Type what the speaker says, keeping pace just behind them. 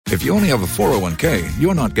If you only have a 401k,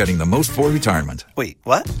 you're not getting the most for retirement. Wait,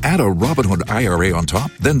 what? Add a Robinhood IRA on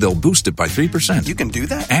top, then they'll boost it by 3%. You can do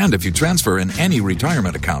that? And if you transfer in any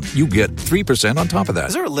retirement account, you get 3% on top of that.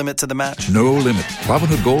 Is there a limit to the match? No limit.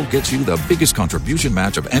 Robinhood Gold gets you the biggest contribution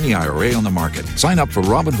match of any IRA on the market. Sign up for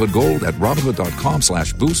Robinhood Gold at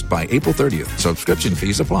Robinhood.com/boost by April 30th. Subscription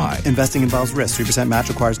fees apply. Investing involves risk. 3% match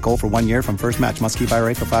requires gold for 1 year from first match. Must keep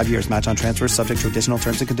IRA for 5 years. Match on transfers subject to additional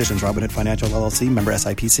terms and conditions. Robinhood Financial LLC, member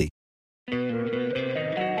SIPC.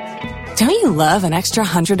 Don't you love an extra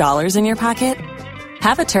 $100 in your pocket?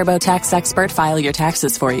 Have a TurboTax expert file your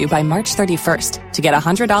taxes for you by March 31st to get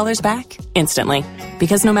 $100 back instantly.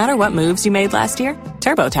 Because no matter what moves you made last year,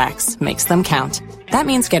 TurboTax makes them count. That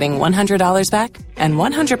means getting $100 back and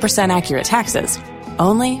 100% accurate taxes,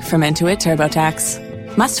 only from Intuit TurboTax.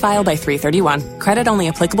 Must file by 3/31. Credit only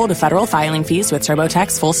applicable to federal filing fees with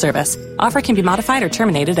TurboTax full service. Offer can be modified or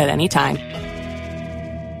terminated at any time.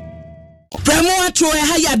 Premo Troy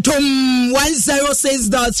Hayadom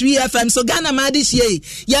 106.3 FM. So Ghana Madishye.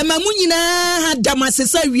 Yamamunina had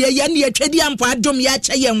Damasesa, Yanni, Tredian Padom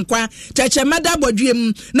Yacha Yamqua, Tachamada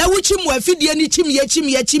Bodrim, Nawuchim Wafidiani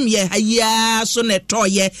Chim Ye, Haya,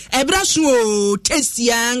 Sonetoye, Ebrasu,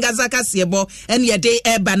 Testia, Kasiebo, and Yade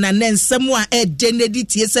Eban, and then someone at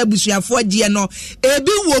Denediti Sabusia for Giano,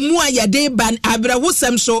 Ebi Womua Yade Ban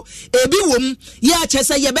Abrawusam so, Ebi Wom,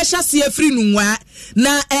 Yachasa Yabesha Siafrinua,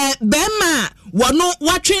 na Bema. Wano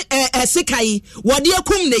watching sekai wadi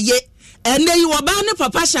akum ne ye ene yi woba ne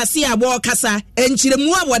papa hyase abo kasa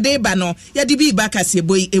enchiremu a wode ba no ye de bi ba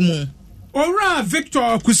Kasiebo emu ora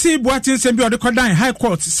Victor Kasiebo atinse bi ode kodan high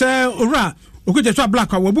court say ora okujeto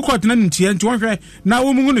black wa bu court na ntie nti wonhwe na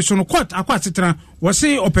wo mu ne so no court akwa setena wo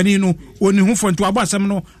se opani no oni hu fo nti abo asem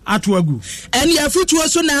no ato agu ene afutuo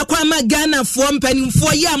so na akwa ma Ghana fo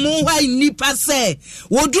mpanimfo ye amu hwa nipa se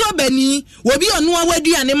woduro bani obi ono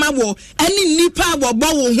awaduane mawo ene nipa agbo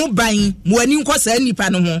wo ho ban mo ani nkosa nipa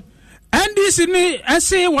no ho NDC ni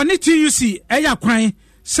ese woni TUC eya kwan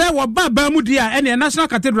se wo baba mu dia ene National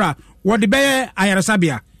Cathedral wo de be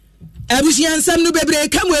ayaresabia abusiansam no bebre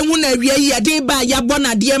kamwe hu na awia yi ade ba ya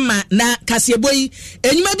bona de ma na Kasiebo yi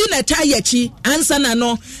enyuma bi na ta yachi ansa na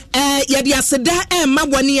no ya de aseda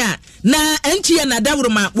mabone a na entie na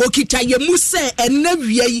dawroma wokita ye mu se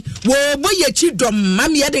enawia yi wo boyachi dom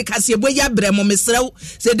mam ya de Kasiebo ya bremo mesrew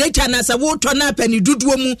se data na sa wo to na pani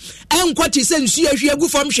duduo mu enkwoti se nsu ahwie gu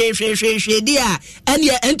fom hwe de a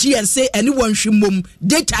ene entie se ene wonhwimom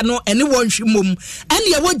data no ene wonhwimom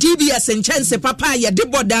ene wo DBS enchanse papa ya de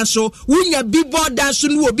boda so wunya billboard dance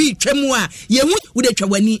no obi twemu a ye hu wo de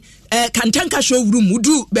twawani kantanka showroom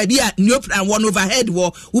udu baby a neoplan one overhead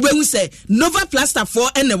wo ubehu se Nova Plaster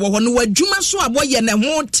 4 ene wo no wadwuma so aboye ne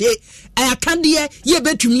ho te akade ye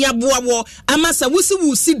betumi aboa wo amasa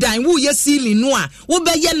wusi dan wo ye ceiling no a wo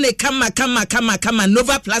be ye ne kama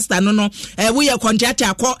Nova Plaster no wo ye contract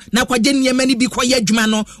akọ na kwaje niema ni bi koye adwuma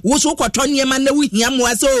no wo so kwoto niema na wo hia mo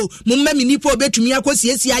aso mo mami ni po betumi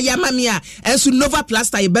akosiesie ayamami a ensu Nova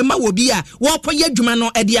Plaster e be ma wo bi a wo koye adwuma no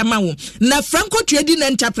e de ama wo na Franco Trading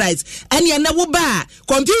Enterprise ene na wo ba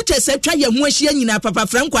computers atwa ye ho ahia nyina papa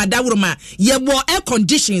Franco adawroma ye bo air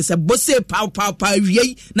conditions bose pow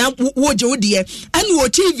wie na wo je wo de ene wo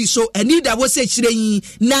TV so eni da wo se chireyin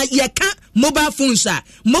na ye ka mobile phones a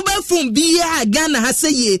mobile phone bia Ghana ha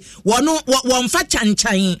seye won fa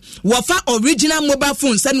chanchan wo fa original mobile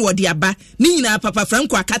phones ene wo de aba ni nyina papa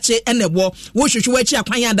Franco akache ene wo hwehwe wachi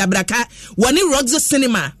akwan adabraka woni Roxy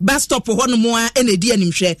Cinema bus stop ho no mo a ene di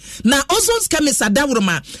animhwe na Ozon's Chemist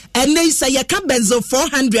adawroma ene isa ye ka benzo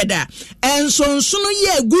 400 a ensonsono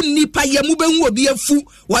ye gu nipa ye mu behu obi afu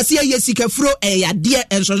wase ye sikafuro yade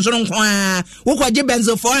ensonsono nko a wo kwaje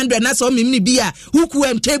benzo 400 na so mimni bia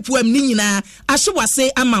hukuem tapeem ni nyina ahye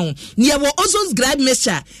wase amawo ne wo Ozon's grad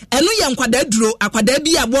mixture eno ye nkwada duro akwada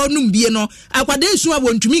bi abo num bie no akwada esu a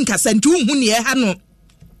wontumi nkasa ntu hu ne ha no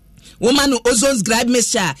woman Ozon's grad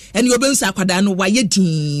mixture and you been sakwada no waye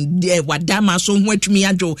din wadama so ho atumi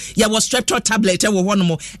adwo ye was streptor tablet wo ho no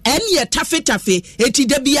mo en ye tafe eti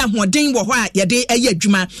da bia hoden wo ho a ye de eye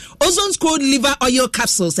adwuma Ozon's cold liver oil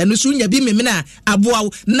capsules and so nya bi memena aboa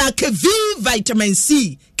na KV vitamin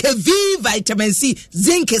C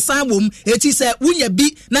zinc sawom eti se wunya bi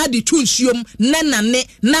na de tunsuom nanane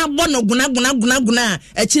na bono guna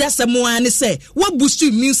akira semo an se wo boost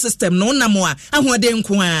immune system no namo a ahode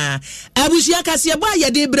nko a abusia Kasiebo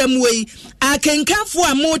ayede bramwei akenkafo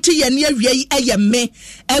a moti ye ne awie eye me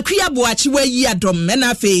akua boachi wa yi adom me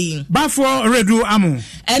na fei bafo redu amu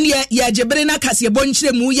and ye jebrena Kasiebo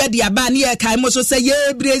nchire mu ye de aba ne ye kai mo so say ye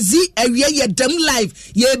brezi awie ye dem live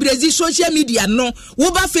ye brezi social media no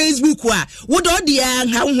wo ba Facebook a wo do de ha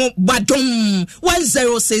ho badom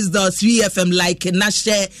 106.3 FM like na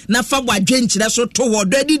share na fa wadwe nchire so to wo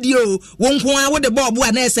do adidi o wo nko a wo de bob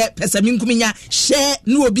a na ese pesami nkuminya share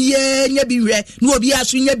no obi ye nya bi hwe no obi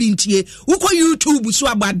aso nya bi ntie wo ko YouTube so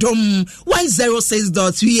abadom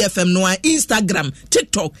 106.3 FM no Instagram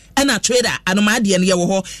TikTok and a Twitter anoma de ne ye wo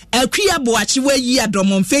ho akua boachi wa yi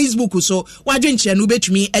adom on Facebook so wadwe nchire no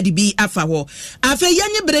betumi edibi afa ho afa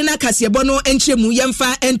yanye bere na Kasiebo no enchemu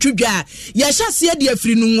yemfa entudwa ya hyase de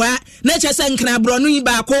afiri nwa na chese nkra bro no yi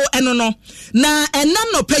ba ko eno no na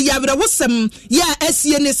enam no pe yabra wosem ya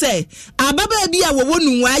asie ne se ababa bi a wo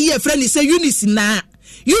nwa ye frɛ ne se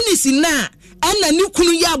Eunice na ana ni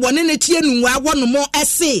kunu ya abone ne tie nwa wono mo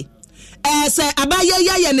ese se abaye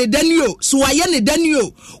ya ne danio so waye ne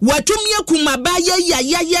danio watumye kuma abaye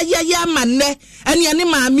ya manne ene ne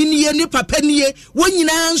maame ne ne papa ne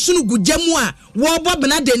wonyina nsunu gujamu a wo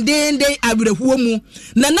bobena dendende awerɛhuo mu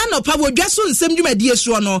na nanopa wodwa so nsɛm dwumadie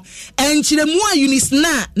so no enkyiremu a Eunice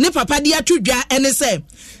na ne papa de atodwa ene se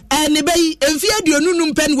ne bayi emfi aduonu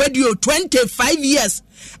mpen wadio 25 years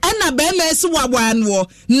ana be ma esi wabwanwo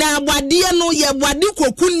na wade no ye wade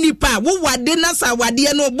kokun nipa wo wade na sa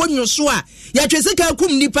wade no bonyo so a ya twesika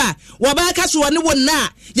kum nipa woba ka so ne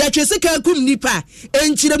wonna ya twesika kum nipa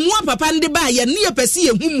enkyiremu a papa nde ba ye ne ye pese ye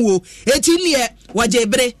humuo eti ne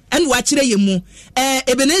wajebre en wachire ye mu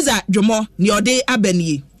Ebenezer Dwomo ne ode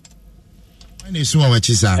abanie ne so wa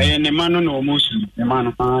chisa ne mano no omusu ne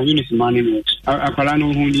mano Eunice mano no akwala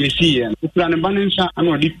no hu die si ye ukura ne banensa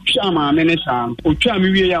ana odi twama menesa otwa mi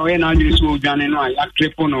wie ya we na adwiri so odwane no ya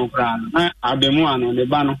trepo no ukura na abemu ano ne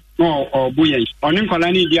ba no obuye oni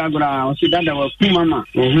kwala ni di agora o si dada wa ku mama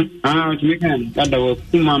o tumi kan dada wa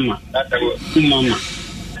ku mama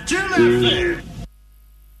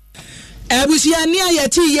Abusiani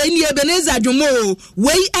ayati ye ni Ebenezer Dwomo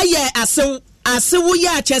wei aye asewo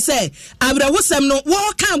ya chese abrawosem no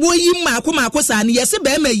wo kan wo yi mako sa ne yese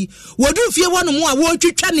be mai wodu fie wono mu a wo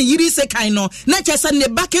twetwa ne yiri se kan no na chese ne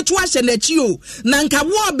baketu ahye na chi o na nka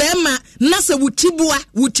wo be ma na se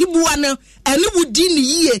wutibua no ene wudi ne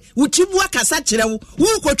yie wutibua kasa kire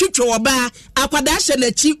wo kotwetwa oba akwada ahye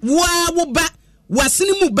na chi wo ba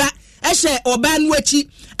wasini mu ba ehye oba no achi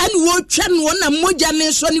ene wo twa no na moja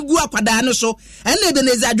ne so ne gu akwada no so ene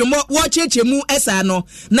Ebenezer Dwomo wo chechemu esa no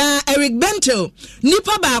na Eric Bentel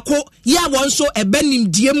nipa baako ya wonso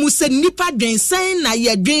ebenim die mu se nipa dwensen na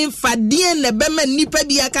ye dwen fadie na bema nipa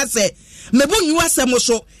bi aka se mebonyu asem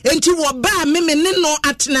so enti wo ba meme ne no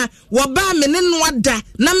atena wo ba me ne no ada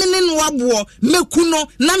na me ne no abo meku no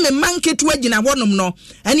na me manketu agina wonom no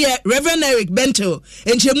ene Reverend Eric Bentel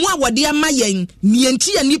enti mu a wode amayen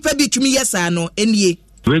nienti ya nipa bi tumi yesa no enie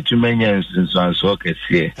wetu menya nsanso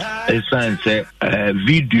kese esanse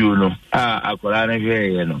video no akola na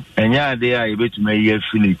hweye no enya ade a yebetuma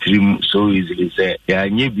yefini trim so easily say ya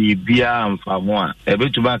nye bibia amfamo a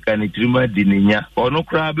ebetuma kan trim adininya ono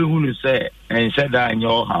kra be hunu say and said that in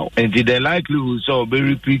your house. And the likelihood so be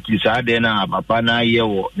repeat is na papa na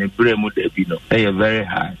yewo ne bremu debino. They are very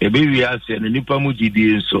high. A baby has a nipa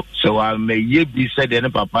mujidi so I may ye be said na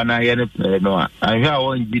papa na ye ne no. I hear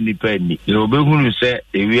one gini penny. You be who say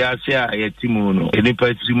we are say a timuno. Any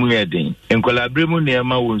patrimu yedin. And collabremu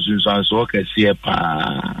neema wonsun so kese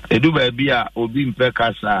pa. Edu baby a obi mpe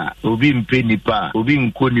kasa, obi mpe nipa, obi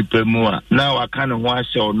nko nipa mu a. Na wakana ho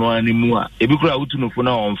ahye ono animu a. Ebi kura utunufo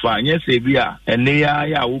na onfa. Nye se bi ene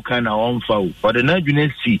ya wuka na onfa wo ode na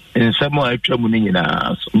adwene si nsemo atwamu ne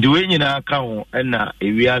nyina so ndi we nyina ka ho na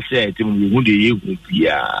ewiase atim hu de yehu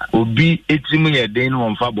bia obi etimu ye den no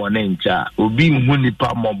onfa bone ncha obi hu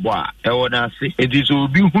nipa mobo a ewo na se edi so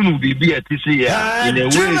obi hunu bibi atisi ya in a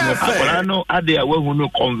way no akora no ade a wahu no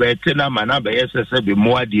convert na mana be yesese be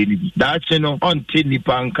mo ade ni bi da che no onte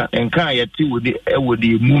nipa nka yati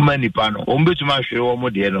wodi muma nipa no ombetuma hwere wo mo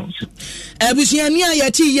de no abusiani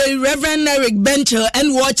ayati ye Reverend Eric Bentel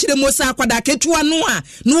and watch the Mosa Quadaketua Noa,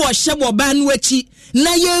 no shabo banwachi,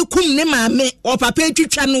 na ye kum ne mame, or papa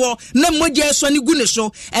channel, no moja swani guneso,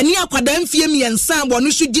 and ya quadam fiemi and sam or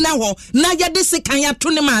nusu dinaho, na ya de sekanya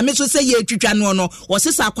tunema, meso say ye channel, or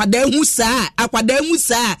says aquadam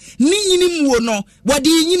musa, nini muono, what do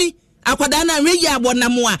you akwadana reya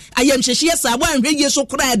abonamwa ayem hyehye sa wan hweye so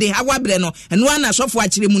kura de hawabre no eno ana sofo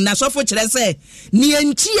akire mu na sofo kire se ne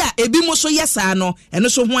enti a ebi mo so yesa no eno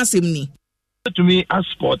so ho asem ni to me as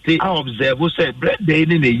sporty I observe say bread day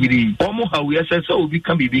in the yiri omo how we say so obi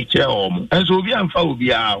can be big chair omo and so obi amfa obi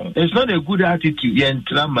a it's not a good attitude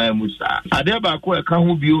yentra ma musa ade ba ko e ka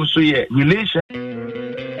ho bi o so ye relation.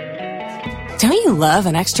 Don't you love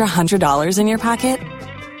an extra $100 in your pocket?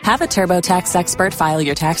 Have a TurboTax expert file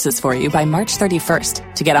your taxes for you by March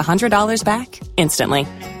 31st to get $100 back instantly.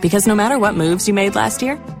 Because no matter what moves you made last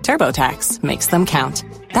year, TurboTax makes them count.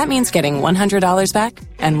 That means getting $100 back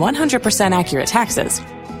and 100% accurate taxes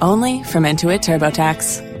only from Intuit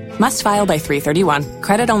TurboTax. Must file by 3/31.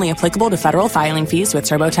 Credit only applicable to federal filing fees with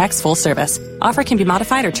TurboTax full service. Offer can be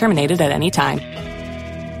modified or terminated at any time.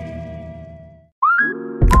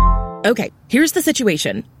 Okay, here's the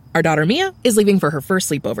situation. Our daughter Mia is leaving for her first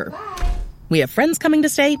sleepover. We have friends coming to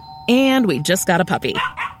stay, and we just got a puppy.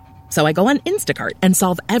 So I go on Instacart and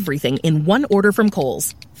solve everything in one order from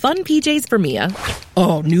Kohl's. Fun PJs for Mia.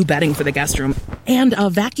 Oh, new bedding for the guest room. And a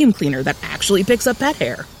vacuum cleaner that actually picks up pet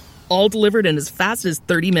hair. All delivered in as fast as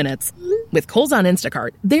 30 minutes. With Kohl's on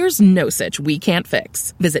Instacart, there's no such we can't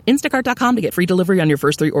fix. Visit instacart.com to get free delivery on your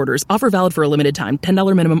first 3 orders. Offer valid for a limited time.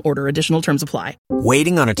 $10 minimum order. Additional terms apply.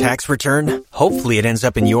 Waiting on a tax return? Hopefully it ends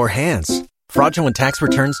up in your hands. Fraudulent tax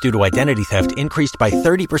returns due to identity theft increased by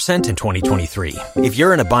 30% in 2023. If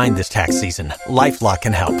you're in a bind this tax season, LifeLock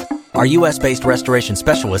can help. Our U.S.-based restoration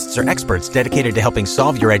specialists are experts dedicated to helping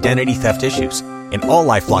solve your identity theft issues. And all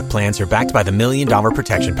LifeLock plans are backed by the $1 Million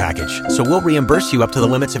Protection Package. So we'll reimburse you up to the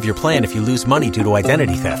limits of your plan if you lose money due to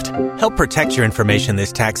identity theft. Help protect your information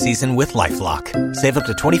this tax season with LifeLock. Save up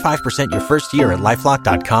to 25% your first year at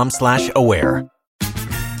LifeLock.com/aware.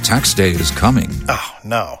 Tax day is coming. Oh,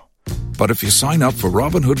 no. But if you sign up for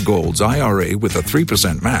Robinhood Gold's IRA with a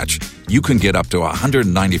 3% match, you can get up to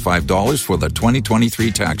 $195 for the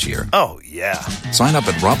 2023 tax year. Oh, yeah. Sign up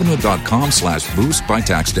at Robinhood.com/boost by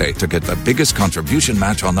tax day to get the biggest contribution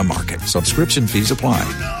match on the market. Subscription fees apply.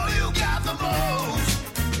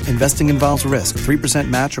 Investing involves risk. 3%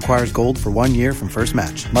 match requires gold for 1 year from first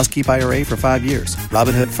match. Must keep IRA for 5 years.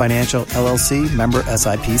 Robinhood Financial, LLC, member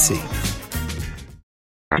SIPC.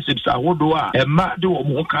 Emma do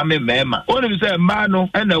Mokame Mema. Only say Mano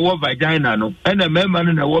and the war vagina no, and the Mema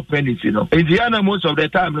and the war penis no. Indiana most of the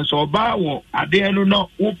time so Bawo, Adenu no,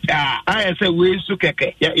 Upa. I say we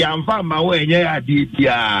sukeke. Yamfa my way, yeah,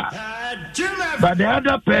 but the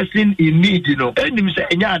other person in need, you know, and him say,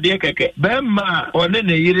 yeah, dear keke. Bema or then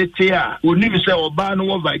a yiritia, who never say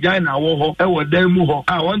Obano vagina woho, and what they move.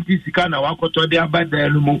 I want this kind of wakoto there, but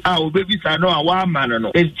then our babies are no a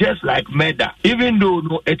woman. It's just like murder. Even though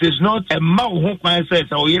no, it is not a man who says,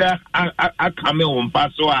 oh, yeah, I come on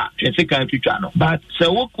Passoa, but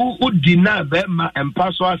so who deny Bema and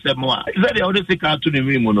Passoa Samoa. Is that the other thing to the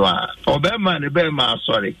Mimonoa? Or Bema and Bema,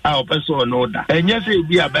 sorry, our person know that. And yes, it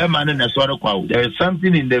be a Bema and a sort of there is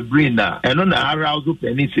something in the brain now, and on the arousal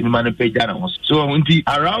pennies in Manipejano. So when the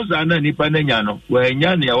arousal and Nipanano, where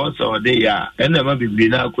Yania was or they are, and never be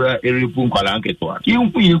Bina, Eripun Kalanketua.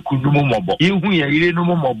 You could no more, you no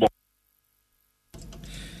more.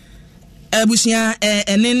 Abusia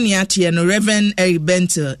eneniatie no Reverend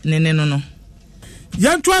Bentel nene no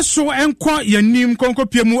yanto so enko yanim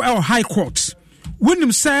konkopiemu e High Court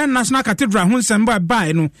wonim say National Cathedral ho nsem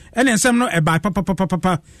ba no ene nsem no e ba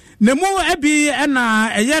papa nemu ebi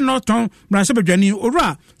na eye no ton branche bedwani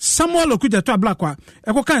owura Samuel Okujeto Ablakwa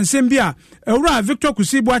ekoka nsem bi a owura Victor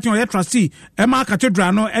Kasiebo atin oye trustee Emma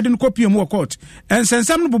Cathedral no edin kopiemu court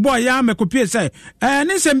ensensem no bobo ya mekopie say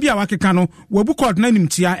ne nsem bi a wakeka no wabu court na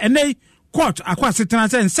nimtia ene court akwa setena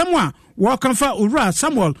say nsem a wo kanfa owura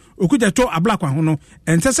Samuel Okujeto Ablakwa ho no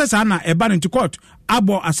entesesa na eba no court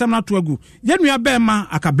abo asem na to agu yenua bema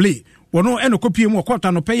akable wono eno kopie mu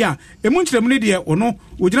okota no peya emu ntirem ne de wono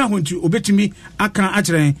wogina ho nti obetimi aka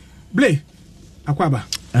akire ble akwaba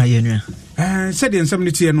ayenua said ensem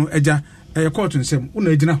ne tie no agya court nsem wono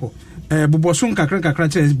agina ho boboso nkakra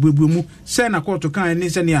kire buebuemu se na court kan ne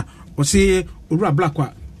se ne a o se owura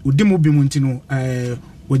Ablakwa odimu bi mu nti no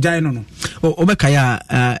wojai no obekaya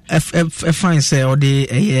fine say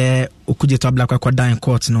ode Okujeto Ablakwa kwa dan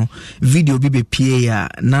court no video bi be pie ya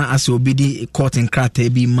na ase obidi court nkrata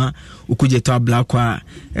bi ma Okujeto Ablakwa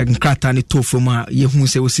nkrata ni tofoma yehu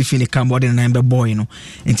se osifi ni kamba ode na mbe boy no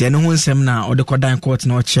enti eno hu nsem na ode kwa dan court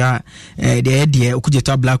no cha de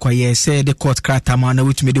Okujeto Ablakwa ye say the court krata ma na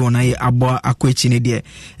wetumi de wona ye abo akwachi ne de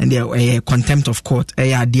and contempt of court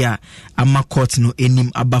ya dia ama court no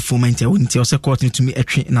enim abafoma enti o se court ni tumi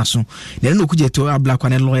etwe na so de no Okujeto Ablakwa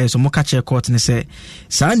ne lawyer so mo ka che court ne say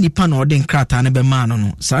sa nipa no ode nkrata ne be ma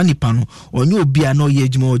no sa nipa no onye obi a no ye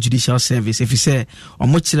adwuma judicial service if you say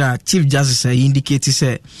omochira chief justice indicate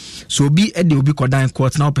say so obi e de obi kodan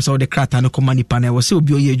court na opesa ode krata no koma nipa na we say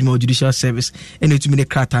obi oye adwuma judicial service ene tumi de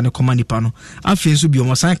krata no koma nipa no afin so bi o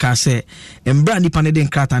mosan ka say embra nipa ne de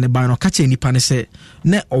nkrata ne ba no ka che nipa ne say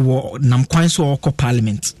ne owo nam kwan so okọ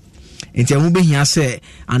parliament nti emu be hia say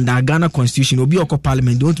under Ghana constitution obi okọ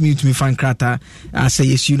parliament don't mean to me fan krata say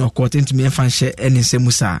yes you no court into me fan share any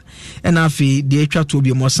semusa and afi the atwa to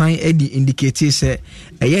obi mo sign edi indicate say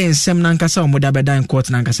eye nsem nankasa omoda beda in court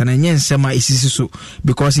nankasa na nye nsem a isisi so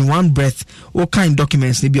because in one breath all kind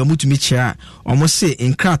documents ne bi omutumi chia omo say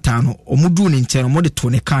in krata no omudu ne nchen omo de to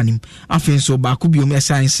ne kanim afi so ba ku bi omo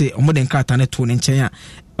sign say omo de krata ne to ne nchen a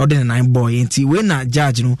ordinary 9 boy nti we na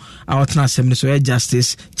judge no awotna assembly so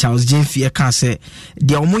justice Charles Jemfie ka say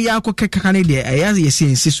de omo ya akokeka ne de eya yesi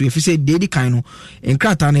nsiso efi say de kan no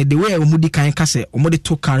enkrata ne de we omo di kan ka say omo de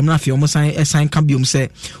to karim na afi omo sign ka biom say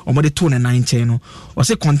omo de to ne 9 no o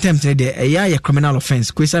say contempt ne de eya ye criminal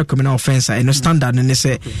offense kwesa criminal offense no standard ne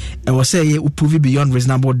say e wo say ye prove beyond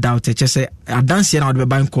reasonable doubt e say adanse na de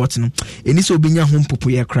ban court no eni so obinya ho popo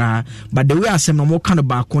ye kra but the way asem no mo kan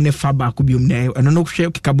ba ko ne fa ba ko biom ne eno no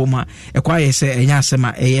hwe kaboma ekwa yese enya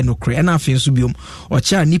asema eye no kre na afi nso biom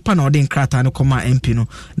ocha nipa na ode nkrata no koma MP no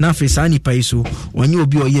na afi sa nipa iso onye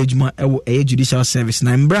obi oye adwuma ewo eye judicial service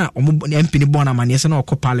na mbra MP ni bona mane se na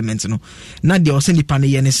okọ parliament no na de ose nipa ne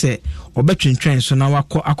ye ne se obetwentwen so na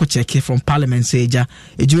wakọ check from parliament se eja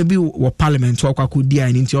edwuma bi wo parliament wakọ di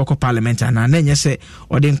ani nti okọ parliament na enye se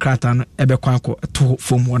ode nkrata no ebekwa akọ to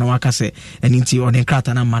fom wona waka se eni nti ode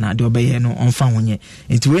nkrata na mana de obeye no onfa honye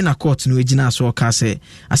nti we na court no ejina so ka se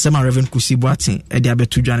asema Reverend Kasiebo atin e de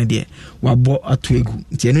abetu dwane de wabo atu egu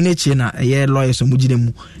nti enu na chie na eye lawyers omugide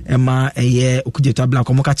mu ema eye okujeto abla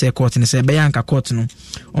ko moka che court ne se be yanka court no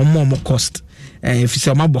omo cost if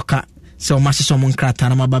se maboka se o mahyeso mo nkrata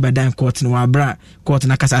na mababa dan court no wabra court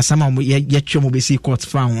na kasa asema ye twemo be si court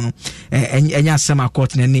fa ho no enya asema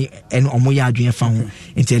court ne enu omo ya adwen fa ho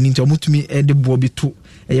nti eni nti omutumi de bo bi to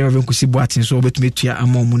eye Reverend Kasiebo atin so obetumi tua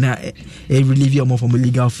amomu na relieve your from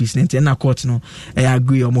legal fees nti na court no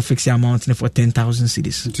agree or fix amount for 10,000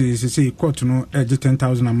 cedis nti say court no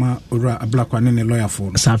 10,000 ama ora ablakwa ne lawyer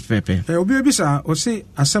for sa pepe obi bisa o say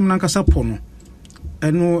asem nankasa po no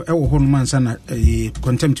eno ewo ho no mansa na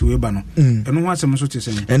contempt we ba no eno ho asem so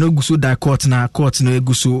tese eno guso da court no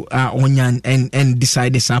eguso onya and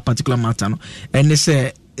decide this particular matter no and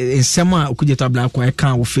say ensema okujeto ablanko e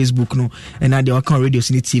kan wo Facebook no na de wakan radio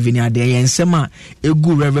ni TV ni ade ensema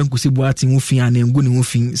egu Reverend Kasiebo atin ufin ana egu ni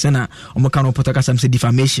ufin sana omoka no potaka sam se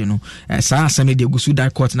defamation no sa asem de gusu da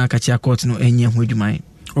court na kachi court no enye ho adwuman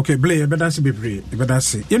okay play bedase bebre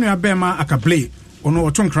bedase yenu abema aka play ono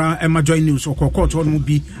otonkra ema join news okokot ono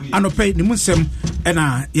bi anope ni munsem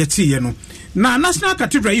na yeti ye no na National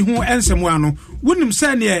Cathedral yi ho ensem wa no wonim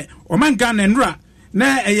se ne omanga na nra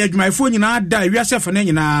na adwumayfo nyina da wiase fa na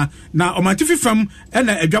nyina na omantifi fam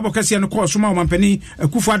na adwabo kase no ko soma omanpani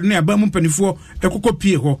akufo ade na aba mu mpanifo ekokọ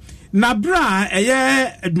pie ho na bra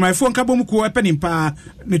adwumayfo nkabom ko epanimpa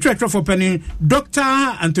ne twetwefo pani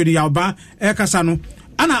Dr. Anthony Yauba kasa no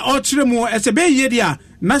ana ochire mu esebe yedia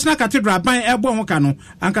National Cathedral ban ebo ho ka no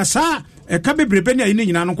anka sa ka bebrebe ne ayi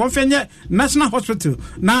nyina no konfenye National Hospital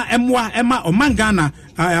na emwa ema omanga na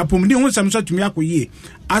apomni ho nsam so tumi akoyie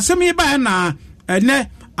asem yi ba na ne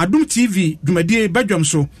Adum TV dwumadie badwam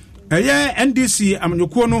so NDC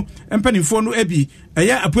amanyoko no empanimfo no abi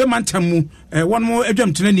apuemantamu won mo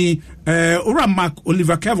adwam tenani ora Mark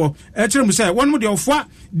Oliver Kevo kire mu se won mo de ofwa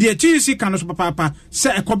de TC kan so papa se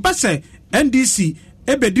ekoba se NDC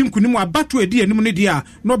ebedi nkunimu abato edi anim ne dia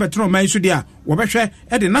no betro man so dia wo behwe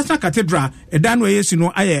de National Cathedral eda no yesi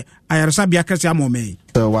no aye ayaresa bia kase amome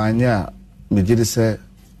so wanya me gide se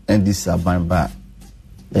NDC abanba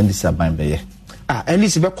be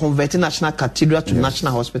NDC be convert National Cathedral to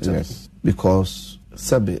National Hospital. Yes, because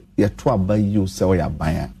sabe ye to abayo se o ya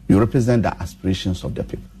ban you represent the aspirations of the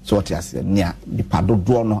people. So what you say nia the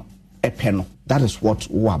padodo no epeno, that is what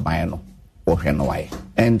o aban no o hwe no why.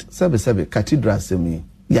 And sabe cathedral semi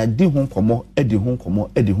ya di ho komo edi ho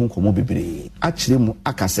komo bebre akire mu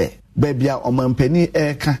akase ba bia omampani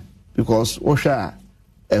eka because o hwa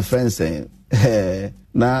a friend saying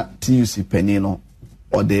na TUC penny no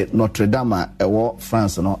or the Notre Dame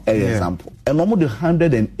France no example and almost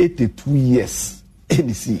 182 years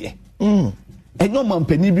NDC and no man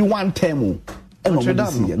penny be one term Notre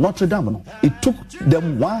Dame no it took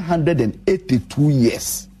them 182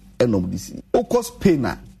 years and NDC Ocos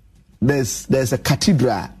Pena there's a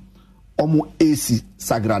cathedral almost AC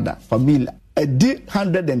Sagrada Familia a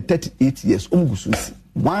 138 years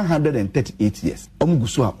 138 years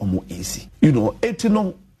almost AC you know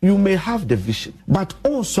 80 you may have the vision, but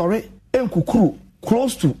enkukuru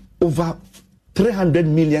close to over $300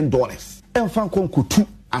 million. Enfanko kutu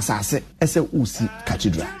asase ese usi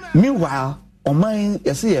cathedral. Meanwhile, oman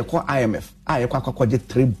yesi yeko IMF, ayeko akwaje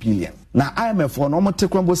 3 billion. Na IMF no mo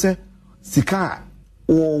tekwambo se sika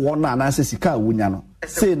o wona na se sika wunya no.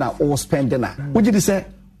 say na all spending na would you say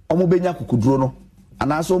omo benya kukuduro no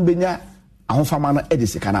anaso benya ahofama no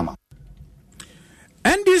edisi kanama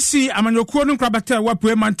NDC amanyokuo no krabata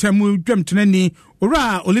wapwe mantamu dwamtenani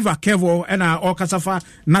ora Oliver Kevo ena okasafa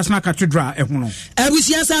National Cathedral ehuno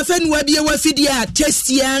abusia safen wabie wafidia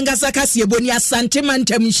testia ngasa Kasiebo ni asante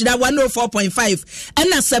mantam nshira 104.5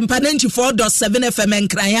 ena sempa 94.7 FM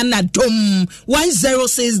enkraya na dom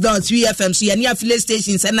 106.3 FM so yani affiliate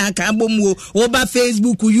stations ena ka bomu oba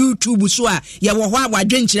Facebook YouTube so a ye wo ho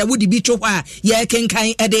awadwenkyere wodi bi two ho a ye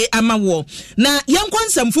kenkan ede amawo na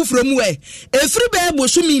yankwansam foforo mu efiri be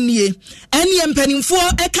bosumi nie ene empanimfo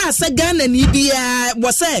eka asa Ghana ni bia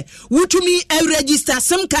wose wutumi register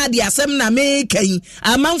sim card asem na me kan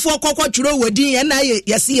amanfo kokotworo wadin na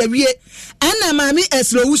yesi awie ana mami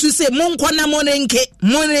esro wusu se monko na monenke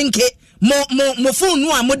mo phone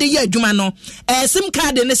no amode ye adwuma no sim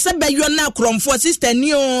card ne se beyo na kromfo sister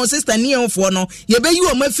ni fo no ye beyi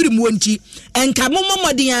o mafiri mu onti enka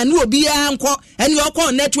momodin an obi anko ene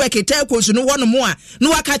okọ network telco so no wono mo a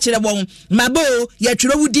no waka kire bon mabo ye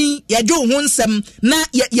tworo wudin ye dwo ho nsem na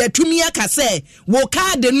ye tumi aka se wo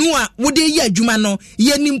card no a wode ye adwuma no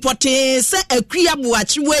ye nimpote se akua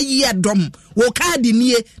boachi wa yi adom wo card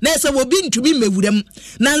nie na se wo bi ntumi mewuram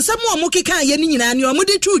na nsem o mo keka ye ni nyina ne o mo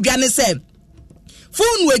de twudwa ne se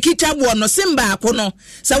phone we kita bo no simba akono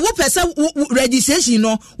se wo pese registration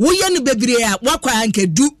no wo ye no bebre a wakwa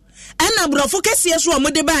ankedu ana brofo kese so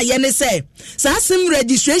omode ba ye ne se sa sim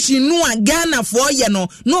registration no a Ghana for ye no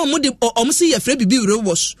omode omse ye frɛ bibi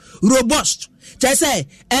robust tese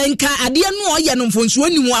enka ade no oye no mfonso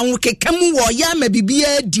ni mu anwo kekam wo ya ma bibi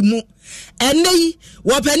adimu enei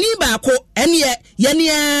wopani ba ko ene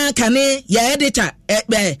ye kane ye editor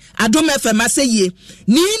adom FM aseye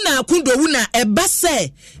ni na kundowu na eba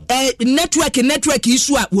se network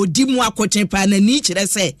issue a wodi mu akoten pa na ni kire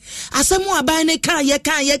se asemu aban ne kan ye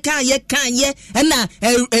na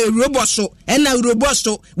robust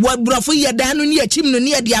wo brofo ye dan no ne achim no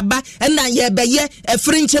ne de aba na ye beye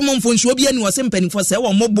frinche mfonso obi ani wo se mpanifo se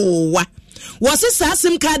wo mobowa wose sa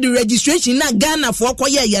sim card registration na Ghana for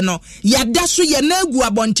koye no yada so ye na agu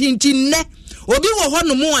abontintin ne obi wo ho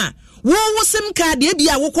no mu a wo sim card e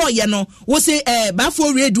bia wo koye no wo se ba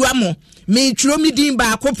for redu amo me twro mi din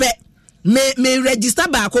ba akopɛ me register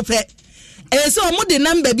ba akopɛ so mo de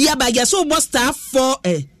number bia ba ya so bo star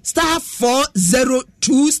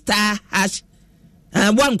 402 #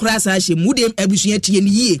 one cross hash mu de abusua tie ni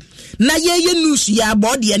yie na ye news ya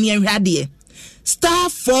board ye ne hwade star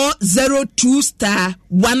 402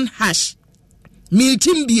 *1#.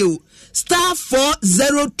 Meeting bio star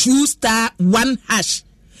 402 *1#.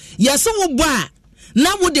 Yes, wo ba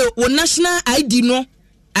na wo de wo national ID no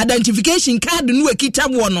identification card no ekita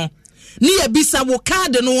wo no. Ni ebisa wo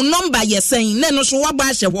card no number yesen na no so wa ba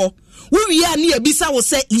hye ho. Wo wi a ni ebisa wo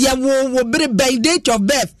se ye wo bere by date of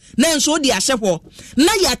birth na so de ahye ho.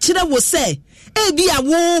 Na ya kire wo se e bia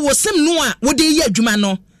wo sim no a wo de ye adwuma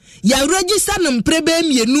no. Ya register no mprebe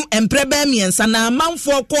mienu emprebe miensa na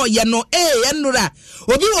amanfo ko ye no enura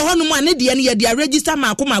obi wo ho no mu ane de ne ye de register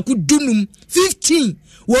mako dunum 15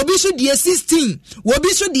 wo bi so de 16 wo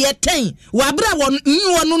bi so de 10 wo abra won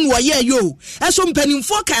nwo no no ye yo eso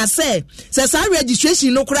mpanimfo ka se sa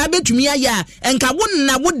registration no kura betumi aya enka wo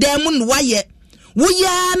na wo dem no waye wo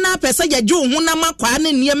ya na pesa ya jo hu na makwa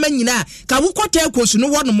ne niema nyina ka wo kota ekosu no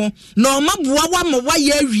wo no mo na o maboa wa mo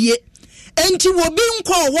waye awie enti wo bi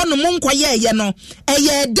nko wo no mo nkoye no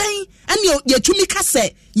eye den ane yetumi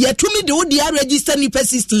kase yetumi de wo dia register ni per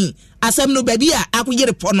 16 asem no baby a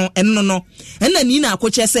akoyere pono enno no enna ni na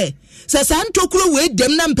akoche se santokuro we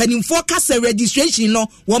dem na mpanimfo kase registration no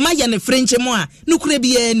wo ma ye ne french mo a nukure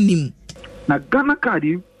bi anim na Ghana card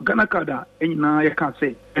enyina ye ka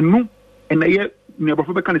se enu ena ye ne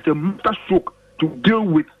bofo be kan say master stroke to deal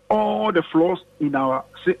with all the flaws in our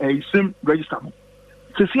SIM register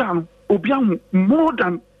se si anu obiahu more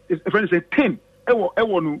than friends say 10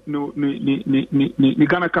 ewo no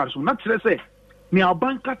Ghana card so na tire say ni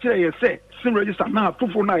abanka kire ye say SIM register na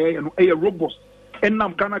fofo na ye no robust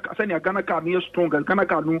enam Ghana say ni Ghana card ni strong Ghana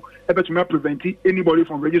card no ebetumi prevent anybody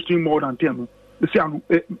from registering more than 10 no see anu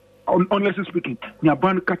honestly speaking ni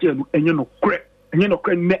abanka kire no enye no kre enye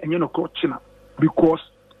no china because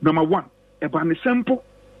number 1 ebane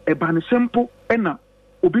simple ena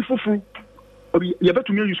obi fofo you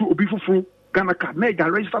better use obi foforo Ghana card na ga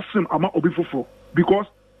register sim ama obi foforo because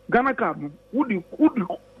Ghana card would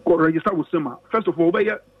register with sim first of all be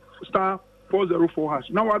star 404#.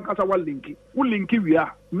 Now I got our link we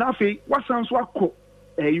are na fe wasan so akọ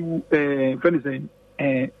friends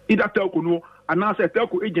either telco no and now say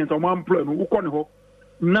telco agent or man employee no wo kọ ne ho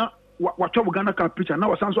na watch our Ghana card picture.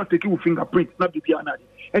 Now, sounds like taking with fingerprint, not be piano.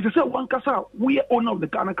 As I said, one casa, we are owner of the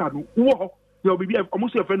Ghana card. Wow, there will be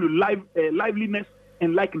almost a friend of liveliness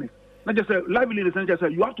and likeness. Not just a liveliness, and just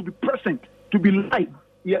you have to be present to be live.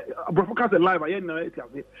 Yeah, broadcast live. And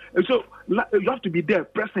so you have to be there,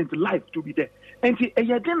 present, live to be there. And see, a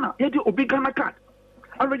big Ghana card.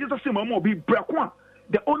 I register some more be Brakwa.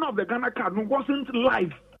 The owner of the Ghana card wasn't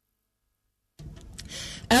live.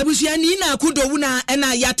 Abusiani na kudowuna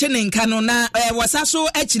ena yatene nka no na wasaso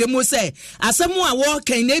ekiremu se asemu a wo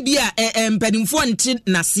kan na bia mpanimfo nte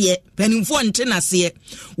nase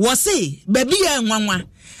wo se baby ya nwanwa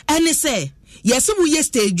ene se yesi wo ye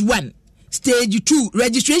stage 1 stage 2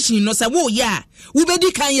 registration no se wo ya wo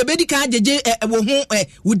bedi kan jeje wo ho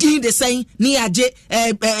wudin de sen ni age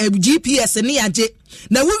GPS ni age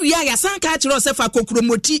na wo wi ya san ka kire se fa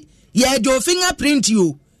kokromoti ye jo fingerprint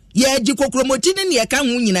yo ye ji kokromoti ne ye ka ho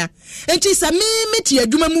nyina enti sa me ti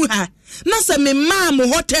adwuma mu ha na sa me ma mo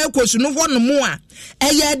hotel kosu no ho no mu a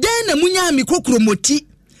eye den na munya me kokromoti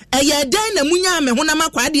eye den na munya me honam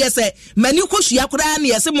akwade se mani kosua kora na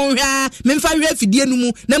ye se mo hwa me mfa hwa fidie no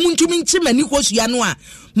mu na muntumi nchi mani kosua no a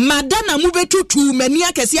madana mu betutu mani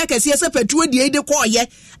akese se patuo die de koye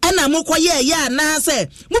ana mo koye ye na se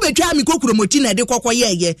mu betwa me kokromoti na de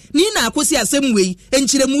kokoye ye ni na akosi asem wei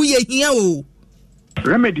enchire mu ye hia o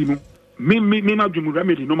remedy no me na dwum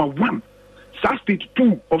remedy number 1 stage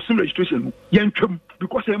 2 of sim registration yentwem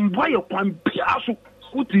because emboy kwan biaso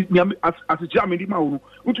uti as Germany ma wo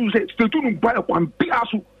uti say stage 2 no boy kwan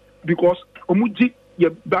biaso because omuji ye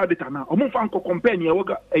bad data na omu fa nko compare ne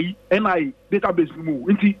woga NI database mu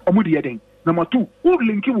nti omu de yeden number 2 who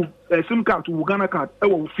link you sim card to Ghana card e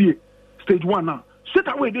wo fie stage 1 now straight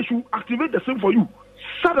away they should activate the sim for you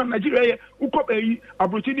southern Nigeria who cop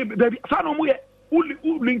abrochini baby sa no mu ye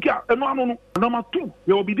link ya no number 2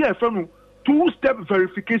 there will be there for two-step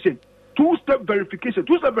verification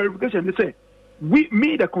they say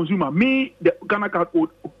me the consumer me the Ghana card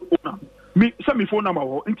owner me send me phone number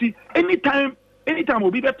anytime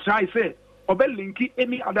will be there try say or be link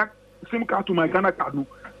any other SIM card to my Ghana card no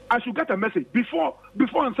I should get a message before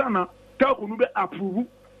ansana tell you be approve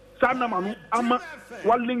sana manu ama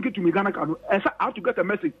one link it to my Ghana card no I have to get a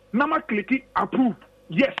message number click approve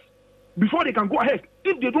yes before they can go ahead.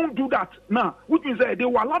 If they don't do that now, which means they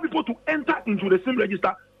will allow people to enter into the SIM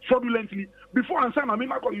register fraudulently before and sign a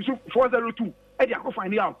miracle Yusuf 402 and they go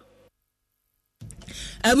find it out.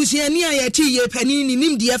 Abusiani ayati ye panini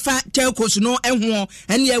nimdi fa telcos no enho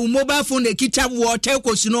ene ye mobile phone e kita wo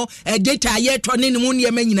telcos no data ye tone ne mu ne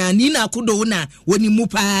manyina ni na kudo na woni mu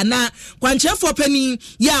pa na kwanchefo pani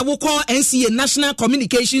ya wokọ NCA National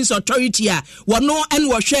Communications Authority a wono ene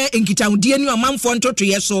wo hwe nkitawde ni omanfo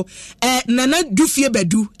ntotoye so nana dufie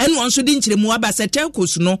badu ene won so di nkyeremu aba se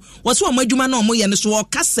telcos no wo so omadwuma na omo ye ne so wo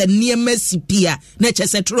kasa niema sipia na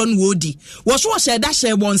chesetro no wodi wo so wo sheda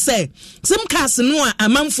hye won se sim card no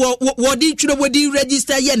a manfo wodi twire wodi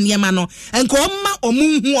register ye niema no enko omma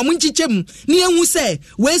omunhu omunchichemu ni ehu se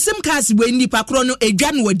we sim card we nipa kro no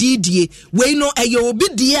edwa no wodi die we no eye obi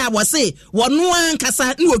die a wo se wono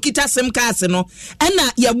ankasa ni okita sim card no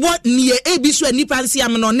ena ye bo nie ebiso nipa nsi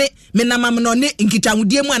am no ne menamam no ne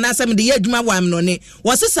nkitawudie mu anasem de ye adwuma wa am no ne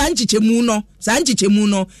wo se sanchichemu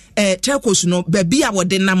no telcos no baby a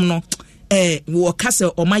wode nam no wo kase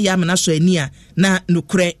omaya amna so ani a na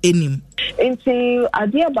nokure enim into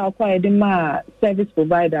idea about ma service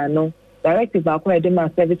provider no directive about ma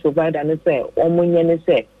service provider no say omunye ne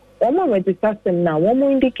say omo register sim na omo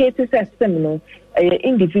indicate system no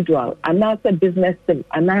individual and now business sim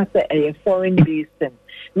and now a foreign based sim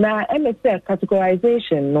na MSA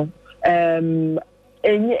categorization no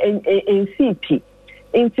in CP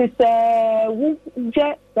into we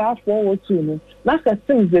get that forward to no that's a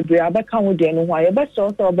sim zebre abeka ho de no why be so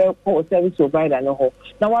be service provider no ho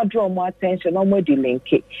na wa draw more attention no more di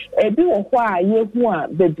link e bi wo ho a ye hu a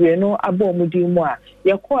bebre no abo mu di mu a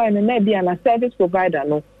ye ko na bia na service provider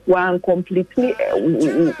no one completely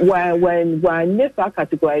one yes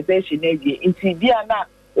categorization e bi into bia na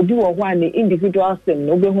obi wo ho an individual sim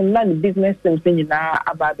no be hu na business sim nyina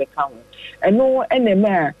aba beka ho eno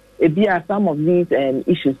enema ebia some of these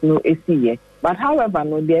issues no esi but however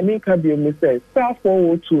no the America bill says staff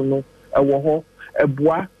 402 no wo ho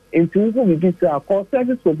eboa into who be call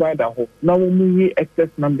service provider ho na wo mu excess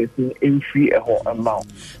numbers in free amount.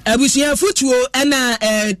 Abusia Futuo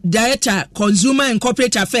and Director Consumer and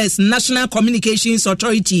Corporate Affairs National Communications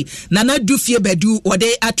Authority Nana Dufie Bedu or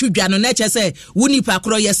they attribute no nature say wuni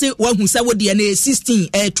pakro yese wo hu say wo de na 16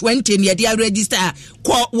 20 ne dia register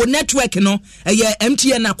ko wo network no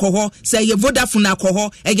MTN akoho say ye Vodafone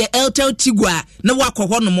akoho Airtel Tigua na wa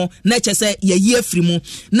akoho no mo nature say ye afiri mu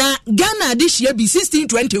na Ghana this year be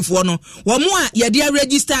 1624 no wo mo a ye dia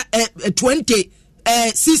register 20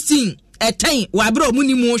 16 10 wabro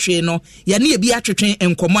muni mu hwe no ye na ebi atwetwen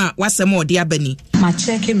enkomo a wasem ode abani ma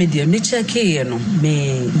check me dia me check ye no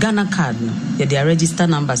me Ghana card no ye dia register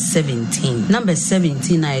number 17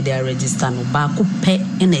 na ye dia register no ba ko pe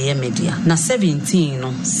na ye media na 17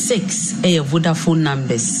 no 6 ye Vodafone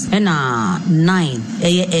numbers na 9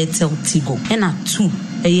 ye Airtel Tigo na 2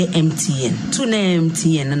 eye MTN 2 na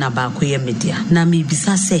MTN na ba ko ye media na me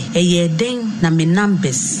bisa se eye den na me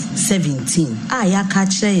numbers 17 ya ka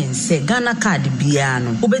kire yen se Ghana card bia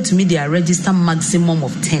no obetumi dia register maximum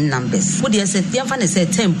of 10 numbers wo dia se yamfa ne se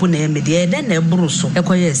 10 po na media den na eburu so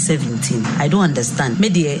ekoye 17 I don't understand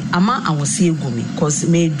media ama awose egumi cause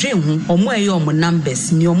me dwe hu omo eye omo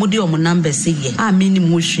numbers ni omo de omo numbers ye mini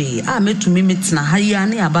mu hwe metumi metena ha ya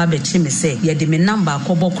na aba be che me se ye de me number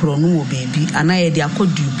akobokro no wo baby ana ye de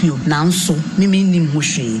DPO nanso mimi nim ho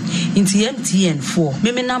hwe nti MTN 4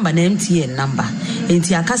 mimi number na MTN number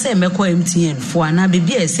nti akasa emekọ MTN 4 ana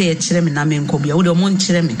bebi ese ye kire me na me nko bia wo de mo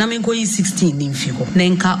nkire me na me nko yi 16 nim fi ko na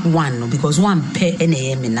nka 1 no because 1 pe ene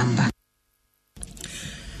ye me number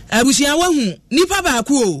abusia wahu nipa ba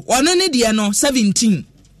ko o ono ne de no 17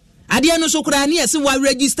 ade no so kura ne ese wa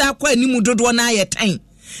register kwa animu dodo na aye 10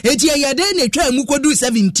 eti ye de na twa mu kodu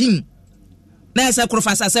 17 na ese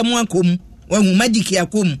kurofasa se mu akom wahu magic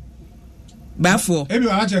yakom bafo ebi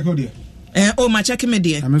wa check o de o ma check me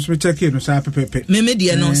de am so check no sa pepepe me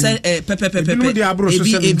de no se pepepe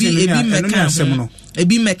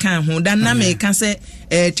ebi meka ho dan na me ka se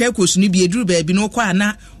tekos ni bi eduru ba bi no kwa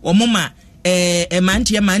na omoma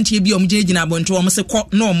mantie bi omjegina bonto om se ko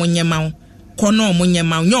na omnyema ko na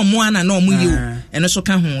omnyema nyomo ana na omye eno so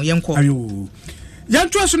ka ho yenko ayo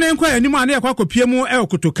yanto so na yenko anim ana yakwa kopie mu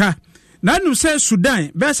kotoka na nu se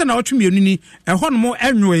Sudan be se na otwemienu ni ehonmo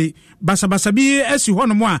enwe basabasa bi esi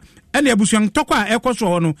honmo a ene abusuan tokwa a ekoso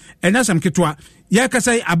ho no enyasam ketwa ye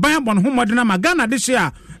kasai aban bon homode na magana de se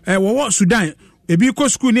a wo Sudan ebi ko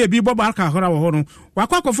school ni ebi bobo alka hora wo ho no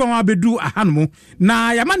wakwa kofo wa bedu ahanmo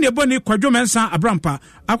na yama ne boni kwadwo mensa abrampa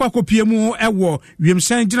akwa kopie mu ewo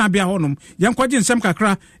wiemsan gina bia honom yenkwaje nsem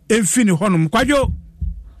kakra emfini honom kwadwo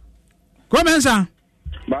ko mensa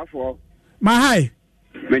bafo ma hai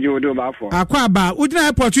mejo do bafo akwa ba udina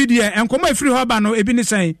airport di enkomo efiri ho ba no ebi ni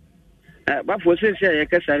sen bafo se ye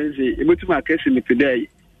kasare se ebetuma akasi ni today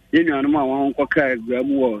yenuanu ma won koka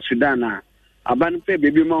gramu wo Sudan a aban pe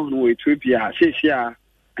bebi ma hono Ethiopia sesia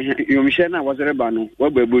yomishe na wazere ba no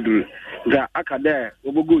wababoduru ga akade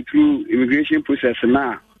obogo through immigration process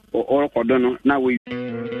na or kodono na we.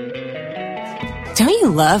 Don't you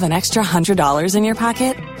love an extra $100 in your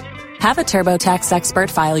pocket? Have a TurboTax expert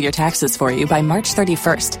file your taxes for you by March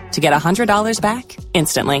 31st to get $100 back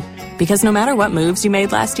instantly. Because no matter what moves you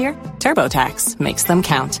made last year, TurboTax makes them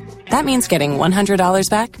count. That means getting $100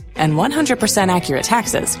 back and 100% accurate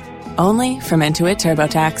taxes only from Intuit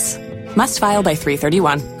TurboTax. Must file by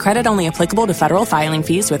 3/31. Credit only applicable to federal filing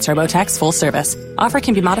fees with TurboTax full service. Offer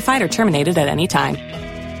can be modified or terminated at any time.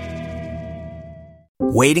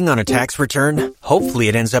 Waiting on a tax return? Hopefully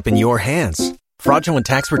it ends up in your hands. Fraudulent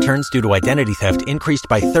tax returns due to identity theft increased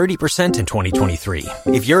by 30% in 2023.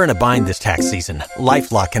 If you're in a bind this tax season,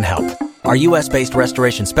 LifeLock can help. Our U.S.-based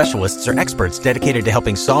restoration specialists are experts dedicated to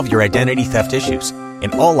helping solve your identity theft issues.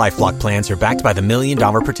 And all LifeLock plans are backed by the $1 Million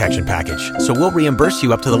Protection Package. So we'll reimburse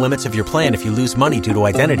you up to the limits of your plan if you lose money due to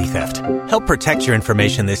identity theft. Help protect your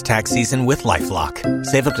information this tax season with LifeLock.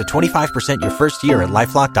 Save up to 25% your first year at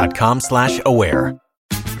LifeLock.com/aware.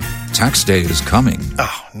 Tax day is coming.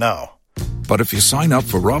 Oh, no. But if you sign up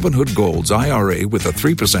for Robinhood Gold's IRA with a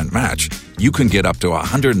 3% match, you can get up to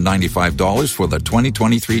 $195 for the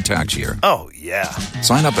 2023 tax year. Oh, yeah.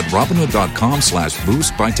 Sign up at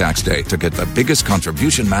Robinhood.com/boost by tax day to get the biggest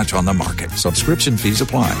contribution match on the market. Subscription fees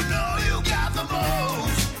apply.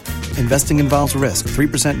 Investing involves risk.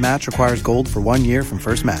 3% match requires gold for 1 year from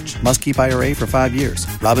first match. Must keep IRA for 5 years.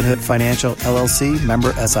 Robinhood Financial, LLC,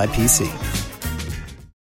 member SIPC.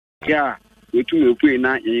 Yeah. We too put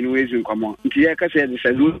na in ways in common. Ntia ka say the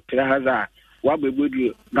sazu haza wa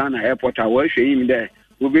bebudu Ghana airport a wa hwe yim there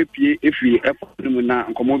we be pie efi airport mu na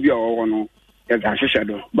nkomo bi a wo no e ga hwehwe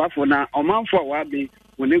do bafo na omanfo wa be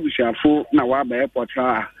wonegusiafo na wa ba airport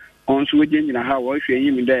a on so gyina ha wo hwe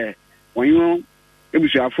yim de wonyo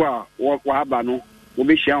ebusuafo a wo aba no wo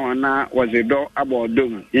be hia won na wo ze do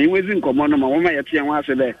abodom yen wezi nkomo no ma wo ma yete yan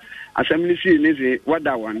ase de assemblly si ne ze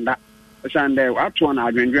wada wanda sande atwo na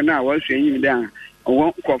adwendwe na wo hwe yim de an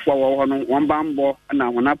wo kofo wo no won bambo na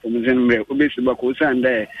wona pomzen mre obesi ba ko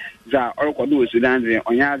sande za orkodo Sudan ze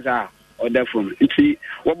onya za odafum nti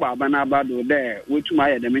wo baba na abado de wotuma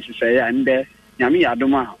ya de mehise ya nde nyame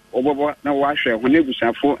yadoma obobo na wo ahwe ho na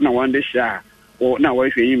busafo na wonde sha o na wo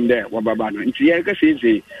hwe yim de wo baba no nti ye ka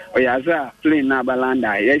sezi oyaza plane na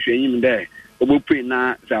balanda ye hwe yim de obopui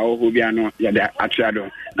na za ho bia no ya de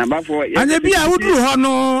atuado na bafo anya bia woduru ho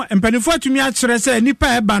no empanifo atumi a kire se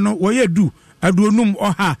nipa eba no wo ye du aduonum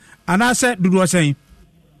oha anase dudu osen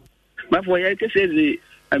bafo ye ka sezi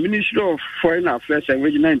a Ministry of Foreign Affairs and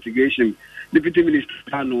Regional Integration Deputy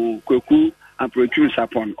Minister no Kweku Aprochu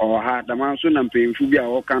Sapon or ha the man so na mpemfu bia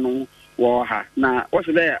o kanu wo ha na what's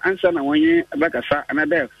there answer na wonye abakasa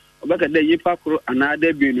anade obaka de yipakro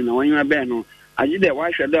anade bienu na wonye abe no aji de wa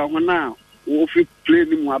hwede ho na wo fi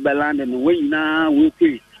plane mu abelande no wanyina wo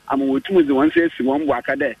kwi am wotumu de won say si won bo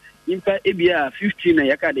akade impa ebia 15 na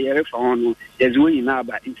yaka de yere fa hono yezi wanyina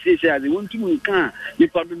aba insise azi wontumu nka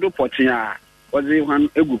nipa dodo potia ozi wan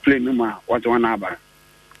egu plane ma what one aba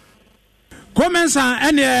komensa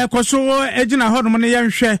ene koso ejina hodom ne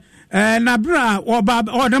yenhwe na bra oba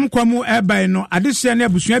odam kwamu ebai no adesia ne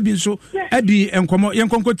abusua bi nso adi enkomo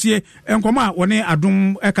yenkonkotie enkomo a woni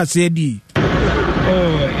adom ekase adi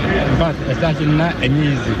but especially na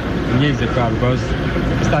easy because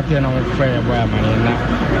starting on fair boy man na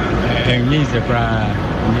easy pra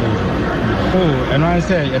and I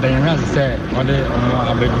say the young say or the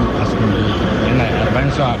abedu asumbi na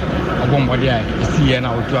banso ogbonbodi a see na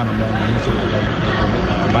otu anamo so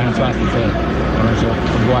banso as say so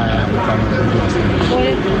boy am come do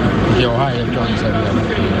asumbi yo high John say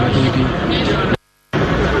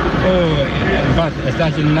but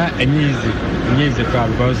especially na easy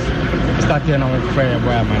because starting on fair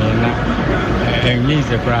boy man na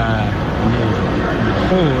easy pra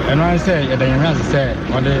and I say the young say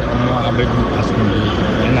or the abedu asumbi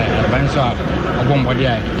na banso ogbonbodi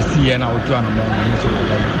a see na otu anamo so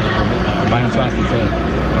banso as say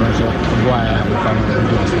so boy am come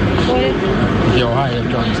do asumbi yo high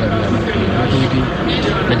John say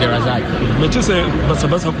the garage me say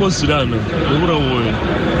basa ko Sudan no wura wo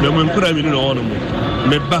me mo nkura mi no ono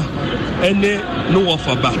me ba ene no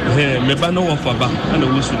wofaba meba no wofaba ana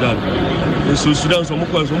wo Sudan so Sudan so mo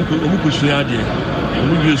ko sua de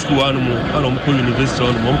mo school anu mo ana mo ko university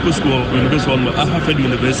anu mo ko school university anu Harvard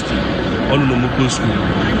University anu no mo ko school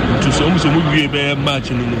to so mo wie be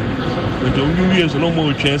match no no nto mo wie so no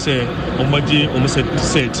mo twa se o maje o mo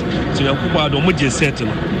set so ya kuba do mo je set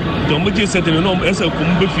no to mo je set no ese ko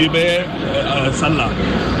mo be fie be sala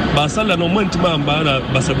ba sala no mo ntima amba na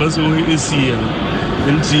basabaso esi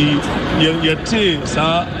nti yete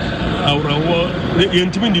sa awrawo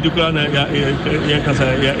yentimi ndi dukla na ya kasa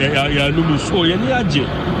ya lulu so yeni aje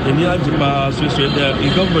ba so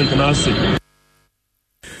the government na say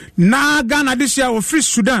na Ghana this year of free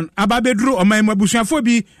Sudan ababedru oman abusuafo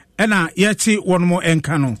bi ena yeti wonmo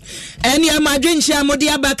enka no eni amadwenhia mode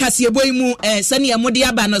aba Kasiebo mu sane mode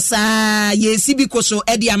aba no saa yesi bi koso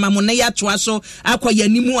edi amamone ya toa so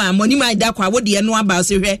akoyanimu a monima ida kwa wode no aba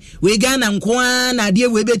se hwe we Ghana nko na ade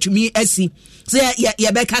we betumi asi se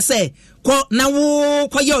ye beka se ko na wo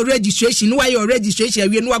ko your registration no your registration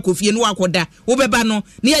awie no akofie no akoda wo beba no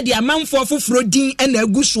na ye de amanfo foforo din na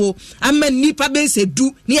aguso ama nipa be se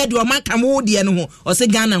du na ye de o makam wo de no ho o se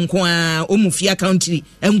Ghana nko a o mufia country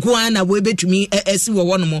nko a na wo betumi asi wo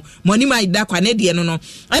wono mo moni mai da kwa ne de no no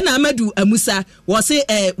na amadu amusa wo se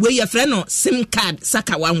we ye frɛ no sim card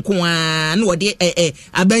saka wa nko a na wo de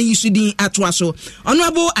aban yisudin atoa so ono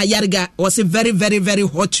abo ayarga wo se very very very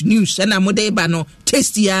hot news na mo de ba no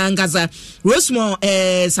tasty angaza Rosmo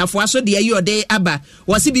safuaso de ayi ode aba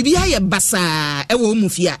wose bibia ye basa ewo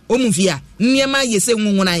omufia niema yese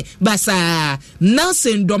nwunan basa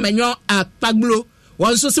Nelson Domenyo akpaglo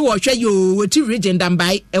wonso se wo hwe yo woti region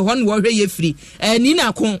dambai ehon wo hwe ye free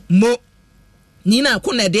nina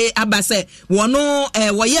ko na de abase wono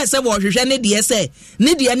wo ye se wo hwehwe ne de se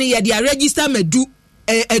ne de ne ye de register madu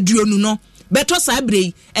aduonu no beto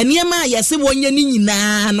sabrei eniema yese wonye ni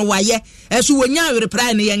nyina no waye esu wonya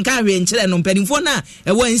awrepra ne yenka hwe nkire no mpanimfo na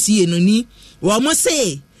ewansie no ni wo mo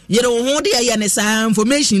se yere wo ho de ye ne sa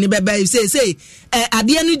information ni beba say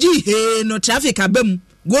ade no gi he no traffic abam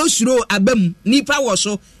go slow abam nipa wo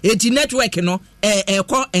so eti network no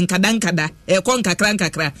ekọ nkada ekọ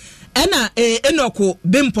nkakra ena enoko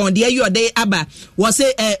bimpon de ayi ode aba wo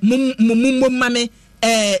se mumumame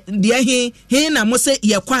he na mo se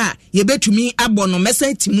ye kwa a ye betumi abɔ no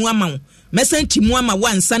mesen timu ama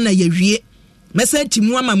wansa na ye wie mesen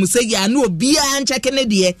timu ama mo se ya na obi a ncheke ne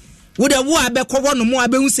de wo de wo abekɔ no mo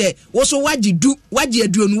abehu se wo so waji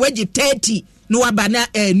aduonu waji 30 no waba na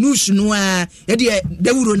news no a ye de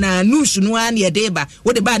dawuro na news no a na ye de ba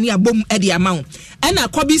wo de ba na abom e de ama wo na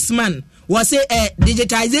Kobisman wo se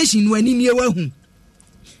digitization no ani ne wahu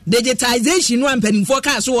digitization no ampanimfo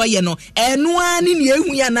ka so ye no eno ani ne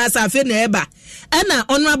ehu ya na asafe na eba ana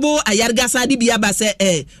honorable Ayargasa di bia ba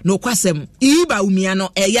se no kwasem iba umia no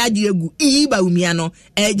yaje egu iba umia no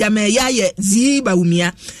jama yaye ziba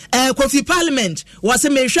umia Kofi Parliament was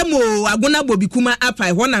mehwemo agona bobikuma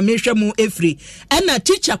apai ho na mehwemo efri ana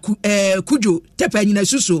teacher kujo tepanyina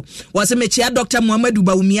suso was mechia Dr. Muhammadu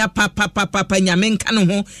Baumia papa nyamenka no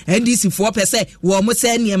ho NDC 4% wo mo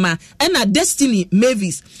se niema ana Destiny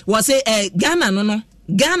Mavis was Ghana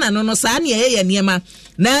no saa ne ye niema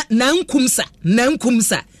na nkumsa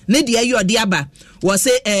ne de ayo de aba wo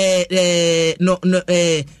se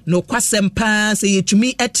no kwasempa se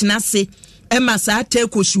yetumi etena se ema saa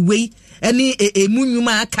tekosuwei eni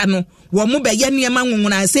emunyuma aka no wo mo be ye niema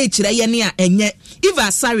nwonwona se kire ye ne a enye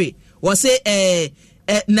Eva Sare wo se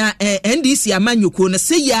na NDC amanyoko no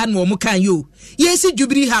se ya na wo mo kan yo yesi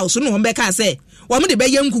Jubilee House no wo be ka se wo mo de be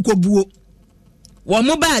ye nkukobuo wo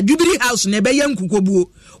mo ba Jubilee House ne be ye nkukobuo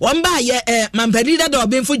wo mba ye mampani da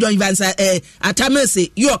obemfo John Vansa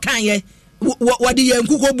atamese yo kan ye wo de ye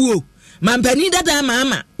nkukobuo mampani da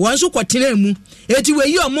mama won so kwotena mu eti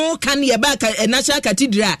we yo mo kan ye ba National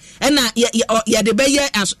Cathedral na ye de be ye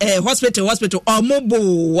hospital o mo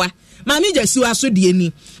bowa mami jesu aso de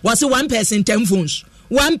ni wo se one person 10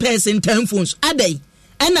 phones adai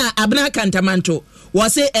na abna kantamanto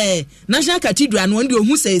was National Cathedral no ndi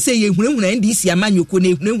ohu say ye hunahuna NDC amanyoko na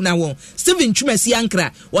hunahuna won Stephen Chumasi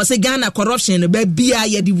Ankra was Ghana corruption ba bia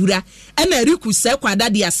ye di wura na riku se kwada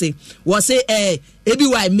de ase was ebi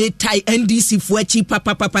why me tie NDC fo achi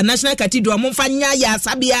papa National Cathedral mo fanya ya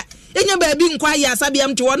sabia enya ba bi nkwa ya sabia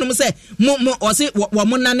mte wonum se mo wo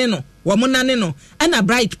mo nane no na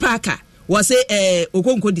Bright Parker was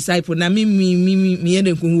Okonko disciple na mi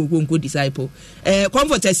ene Okonko disciple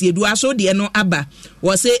comfort as yedu aso de no aba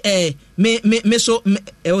was me so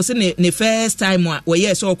was ne first time we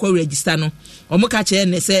yes so ko register no omoka che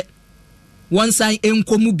ne se one sign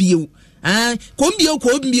enkomu bio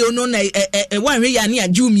kombio no na wanhwe ya ne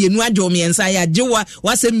aju mienu ajo miensa ya jewa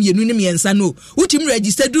wasem mienu ne miensa no utim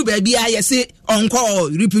register du ba bia yese onko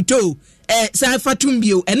reputo sa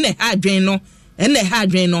fatumbio ene ha adwen no ene ha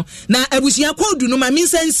adwen no na abusia kodu no ma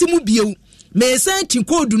minsansimu bio me santi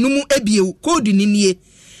kodu no mu ebio kodu ni nie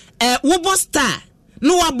wo bo star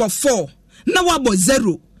no wabo 4 na wabo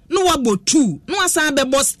 0 no wabo 2 no asan be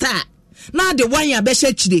bo star na de wan ya be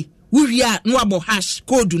hye kire wuria no wabo hash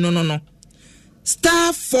kodu no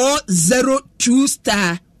star 402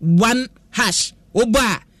 star 1 hash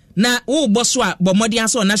oba na wo bo so a bo modi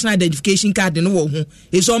aso national identification card no wo ho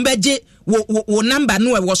eso mbeje wo number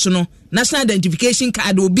no e wo so no national identification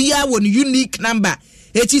card obia wo unique number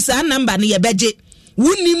eti sa number no ye beje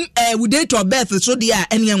wunim wo date of birth so dia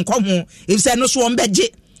ene enko ho if say no so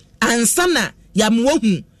mbeje ansana yam wo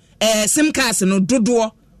hu sim card no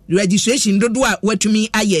dodo registration dodo a watumi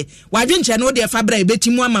aye wadwenche no de fabra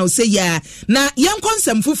ebetimu ama ose ya na yen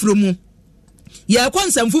konsem fufuro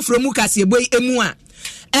mu Kasiebo emu a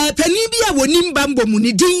pani bia wonim bambo mu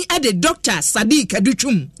ni din ade Dr. Sadiq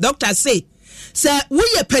Aduchum doctor say wo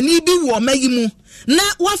ye pani bi wo mayimu na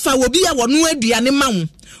wafa wo bia wono aduane mawo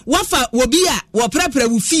wafa wo bia wo prepare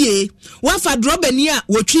wo fie wafa drobani a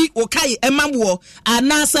wotwi wo kai emamwo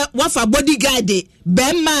anasa wafa bodyguard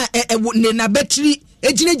bemma ne na battery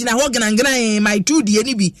ejinejina ho ganangran my 2 die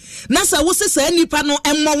ni bi na sa wo sesa nipa no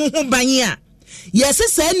emmo wo ho ban a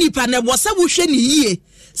yesesa nipa na wo sa wo hwe ni yie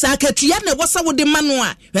sa akatua na wo sa wo de mano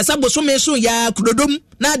a wesa bosome so ya kudodom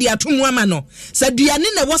na de atomu ama no sa duane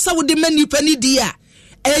na wo sa wo de manipa ni di a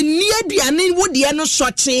eni aduane wo de no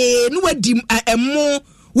soche no wadi emmo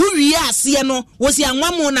wo wi ase no wo si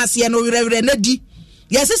anwamo na ase no werewere na di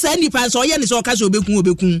yesesa nipa so ye ne so ka so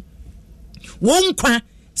obekun wo nkwa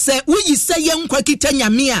se uyi se ye nkwa kita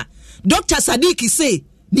nyame a Dr. Sadiq say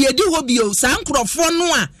de edi hobio sa nkrofo no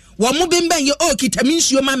a wo mo bemben ye kita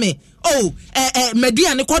minsuo mame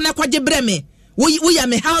medua ne kona kwaje breme wo ya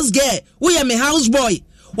me house girl wo ya me house boy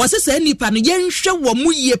wase se nipa no yenhwe wo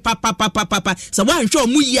mu yie papa se wanhwe wo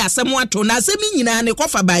mu yie asem ato na asem nyina ne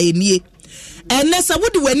kofa ba enie ene se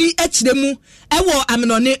wodi wani akire mu ewo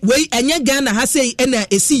amenone we enye Ghana ha sei ena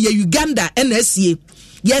esi ye Uganda ena esie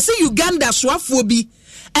yesi Uganda soafo bi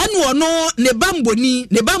eno no ne bamboni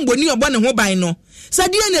obo ne ho ban no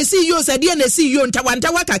sadie na CEO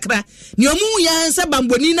ntawantawa kakra ne omu ya se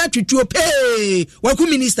bamboni na twetwo pe waku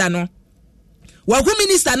minister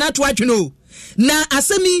na to atweno na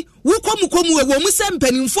asemi wukomu ewo mu se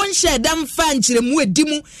mpanimfo nhye dam fa nkyeremu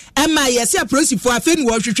edimu ema yese apolisifoɔ afeni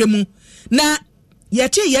wo hwehwɛ mu na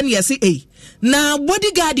yache ye ne yese na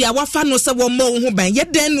bodyguard ya wafa no se wo mo ho ban ye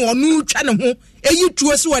den no onu twa ne ho eyi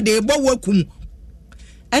tuo se wo de bo wakum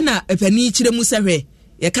ena epani kyeremu se hwe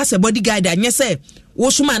ye ka se bodyguard anye se wo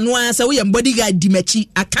suma no asa wo ye bodyguard di machi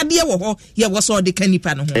akade wo ho ye wo so de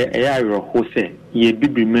kanipa no ho ayro ho se ye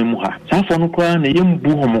bibi memu ha safo no kra na ye mbu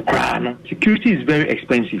ho mo kra no security is very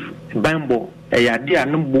expensive bambo ayade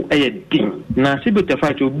anbo ayedin na sibeta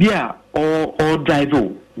fight obi a o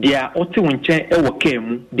drive dia ote wonche e wo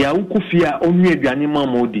kemu dia ukufia onu aduane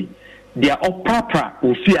mamodi dia opapra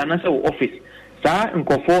ofia na se office saa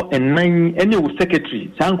nkofo enan ene wo secretary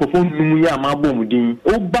saa nkofo num ya amabo mudin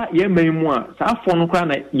oba ye manmu a saa fo no kra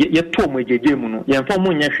na ye to mo ejeje mu no ye mfa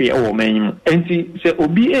mo nya hwe e wo manmu enti se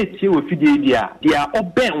obi etie wo fidie dia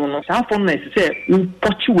oben wo no saa fo no na se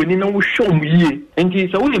upochi woni na wo show mu yie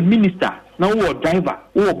enti se wo minister now or driver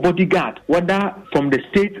or bodyguard, whether from the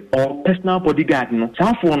state or personal bodyguard, no.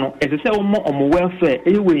 Therefore, no, as I say, on welfare,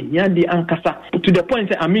 anyway, here the ankasa to the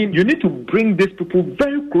point. I mean, you need to bring these people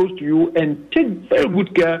very close to you and take very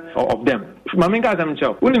good care of them. Maminga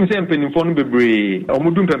zamcho. When you say penny phone be brave, or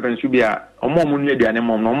mudum pempen subia, or more money than a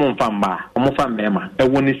mom, no more famba, or more famba,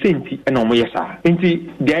 and when you say and no yesa.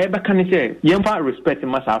 Inti, the ever can say, yampa respect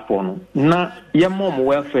massa phone, na yam mom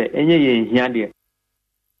welfare, and ye here.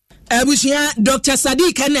 Abusia Dr.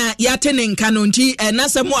 Sadiq na yatene nkano nti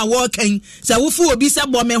nasemu awokan sa wufu obi sa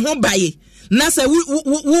bo me ho baye na sa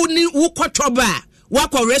wu ni wu kotoba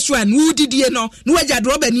wakọ restaurant wu didie no na waja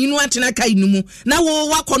droba ni nu atena kai numu na wo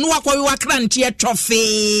wakọ wakrantie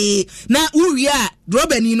tofe na uwia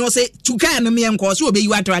droba ni no se tuka no me enko so obeyi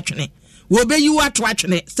wato atwene wo obeyi wato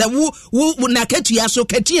atwene sa wu na katua so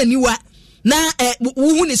katia niwa na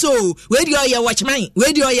wu ni so we di oye watchman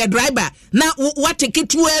we di oye driver na what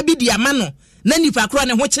ticket we bi di amano na nipa kro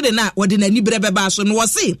ne ho kire na wode na ni brebe ba so no wo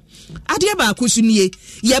se ade ba akosunie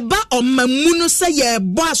ye ba omamu no se ye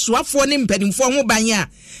bo asoafo ne mpanimfo ho ban a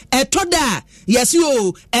etoda yesi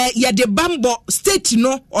o ye de bambo state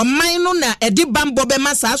no oman no na de bambo be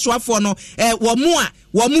masa asoafo no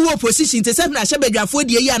wo mu opposition te se na hyebadwafo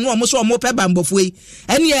die yi a no mo so mo pe bambofo yi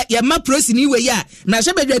ene ye ma prosi ni we ya na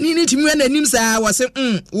hyebadwani ni timi na nim sa wo se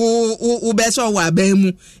wo be so wa ban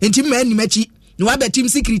mu enti ma ni machi no wa betim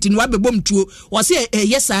secret no wa bebom tuo wo se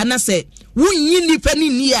yesa na se wunyi nipa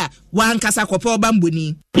ni a wankasa kopa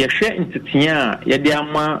obamboni ye hwe ntitia ye de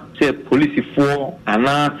ama se police fo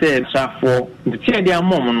ana se trafo ntitia de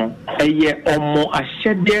amom no eye omo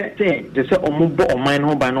ahyede se omo bo oman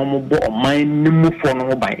no ba no omo bo oman nimu fo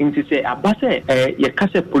no ba nti se abase ye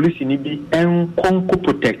kase police ni bi enkonko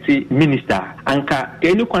protect minister anka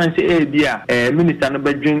eni kwan se bia minister no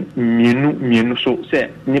badwen mienu so se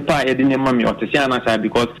nipa ye de nema mi otesia na sa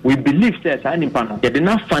because we believe say sa nipa no ye de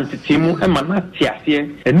na fantitimu ema na tiase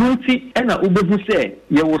enunti ena ubehu se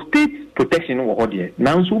ye wo state protection wo hodie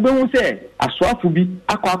nanso ubehu se asoafo bi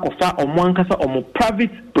akwa omo ankasa omo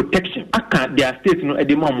private protection aka their state no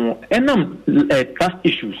edemamo enam trust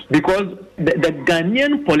issues because the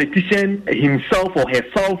Ghanaian politician himself or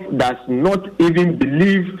herself does not even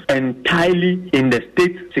believe entirely in the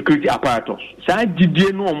state security apparatus. Sa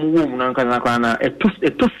jidie no omo wo mu nankasa na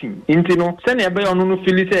etosin intino se na ebe ono no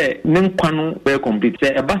feel say ne nkwano be complete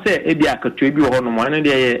se eba se e bia akatua bi ho no mo na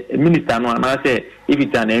de minister no na say if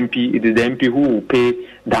it's an MP, it is the MP who will pay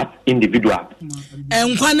that individual.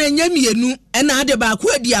 Nkwana nyamienu ena ade ba ko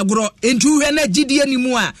adi agro entu hwe na gidie ni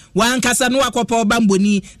mu a wankasa no akopa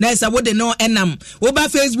obamboni na esa wode no enam wo ba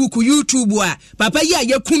Facebook YouTube a papa yi a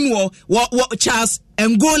yakunu wo Charles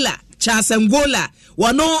Angola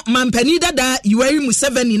wono mampani dada Yoweri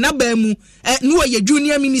Museveni na ba mu no ye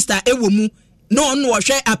junior minister ewo mu no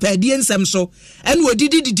hwe apadi ensem so ene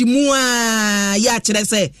odididi mu a ya kire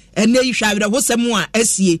se ene hwawere hosem a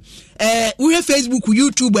asie wo Facebook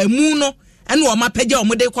YouTube mu no ene o mapagya o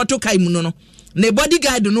mode kwato kai mu no ne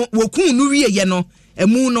bodyguard no wokun no wieye no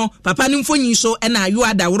emu no papa no mfonyi so ene ayo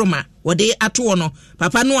adaworoma wode ato no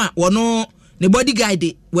papa no a wono ne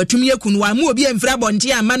bodyguard watumi yakunu wa mu obi emfra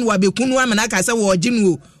bonte ama no wabekunu amana kasa wo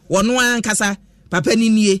ginu wono ankasa papa ni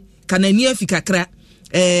nie kanani afikakra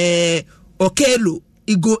okelo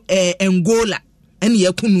igo Angola ene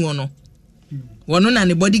yakunu wono na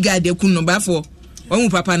ne bodyguard yakunu no bafo wamu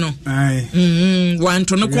papa no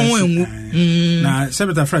wanto no kon wanwu na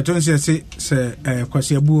sebeta fra ton se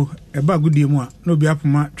Kasiebo eba gudie mu a no bi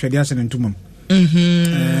apoma twede ase ne ntumam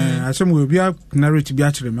asem we bia narrate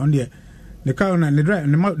bia kire me on de ne car na ne drive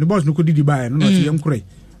ne boss no ko didi bae no se yam kure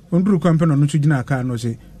onduru company no so gina car no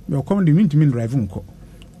se me come the mint drive nko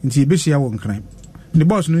nti be sia wo nkran ne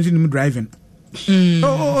boss no nsi nim driving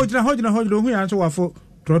jina hu ya so wafo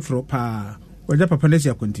trotro pa oja papa ne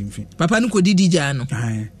sia kontimfi papa no ko didi ja no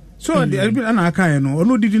so the ana aka no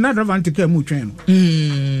ono didi na drive antika mu twen no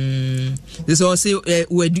this also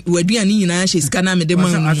waduane nyina hye skana me de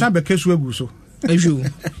man asa be kesu agu so eju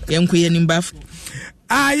yanko yenim baf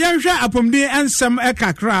yɛhwɛ apɔmden ansɛm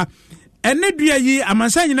kakra ɛne dua yi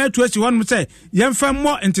amansa nyina atu asi hɔ nom sɛ yɛmfa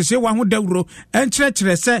mmɔ ntese wa ho dawuro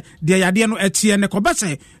ɛnkyerɛkyerɛ sɛ deɛ yadeɛ no ɛteɛ ne kɔba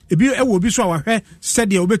sɛ ebi ɛwɔ obi so a wahwɛ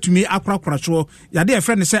sɛdeɛ wobɛtumi akorakora soɔ yadeɛ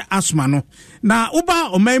ɛfrɛ ne sɛ asthma no na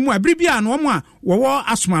woba ɔman mu a bere bia no ɔmo a wɔwɔ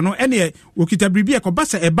asthma no ɛneɛ wɔkita bere bia kɔba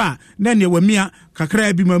sɛ ɛba na ɛneɛ wamia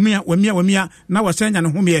kakra bi wamia na wɔsɛ nya ne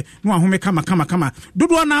homeɛ na wahome kama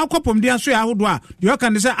dodoɔ na akɔpɔmden so yɛ ahodoɔ a deɛ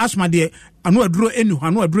ɔka ne sɛ asthma deɛ ano aduro eni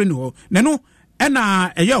hɔ na no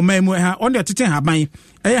ɛna ɛyɛ ɔman mu ha ɔne ɔtete haban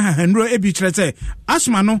ɛyɛ hahanuro ebi kyerɛ sɛ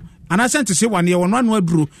asthma no anasɛ ntese waneɛ wɔno ano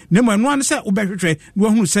aduro na mu ɛno ano sɛ wobɛhwehwɛ na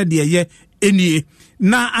wahunu sɛ deɛ ɛyɛ enie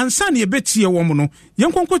na ansa ne yɛbɛtie wɔ mu no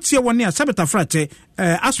yɛnkɔnkɔ tie wɔ ne a sabita frate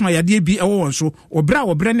asthma yadeɛ bi ɛwɔ wɔn so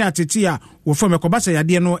ɔbrɛ ne atete a wɔfam ɛkɔba sɛ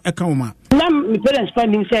yadeɛ no ɛka wo ma na me parents pa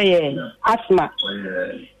nim sɛ yɛ asthma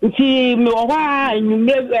nti me wɔ hɔ a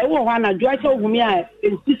nwummerɛ ɛwɔ hɔ a na dwoa kyɛ wohumi a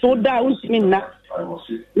ɛnsi so woda a wontumi nna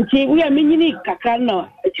nti woyɛ menyini kakra no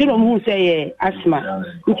akyerɛ ɔmo hu sɛ yɛ asthma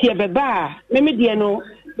nti ɛbɛba a memedeɛ no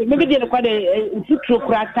kwa de nsuturo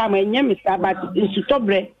kora tam ɛnyɛ me saa but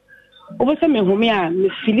nsutɔbrɛ wobɛsɛ mehome a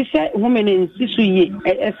mefili sɛ home no nsi so yie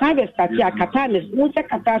ɛsan bɛ starte a kata ne wo sɛ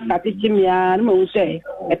kata starte kyemia na mahu sɛ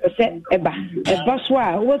ɛpɛ sɛ ɛba so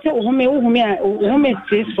a wobɛsɛ wohome a wohome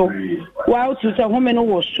tee so wa wotu sɛ home no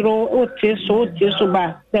wɔ soro wotee so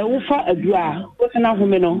ba sɛ wofa aduru a wosɛ na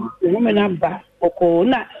home no aba ɔkɔɔ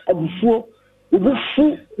na abufuo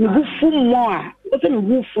mebufu mmɔ a wosɛ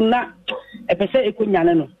mebufu na ɛpɛ sɛ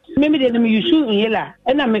ɛkɔnyane no memi de me yusu nhela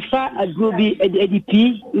na me fa aduro bi adp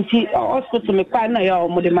nti hospital me pa na ya o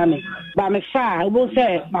mo de ma me ba me fa wo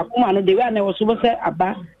se makoma no de wa na wo so bo se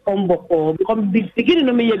aba omboko because beginning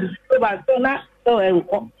no me ye bi ba so na so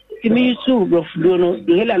enko ti me yusu brofudo no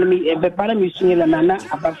nhela no me be para me yusu nhela na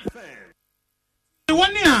aba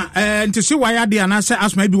woni a ntese waya de anase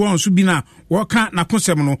asma bi won so bi na wo ka na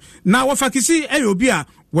konsem no na wo fakisi obi a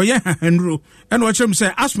wɔyɛ hahanuro ɛna wɔkyerɛm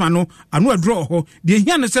sɛ asthma no ano aduro hɔ deɛ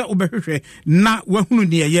hia ne sɛ wobɛhwehwɛ na wahunu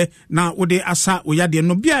ne ɛyɛ na wode asa oyadeɛ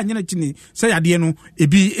no bia nyɛ n'akyi sɛ yadeɛ no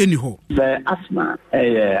ebi ɛni hɔ sɛ asthma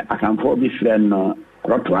ɛyɛ akamfo bi frɛ no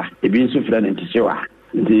krɔtoa ebi nso frɛ no ntisewa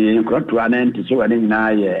nti krɔtoa ne ntisewa ne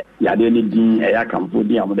nyinaa yɛ yadeɛ no din ɛyɛ akamfo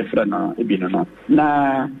din a wɔde frɛ no ebi no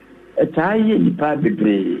na ɛtaa yɛ nipa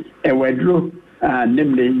bebree ɛwɔ aduro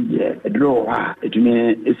nemle yɛ aduro a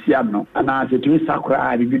etumi esia no ana sɛ etumi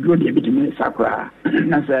sakora bibiduro deɛ bitumi sakora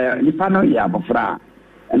na sɛ nipa no yɛ abɔfra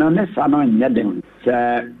ɛno ne sa no nyɛ den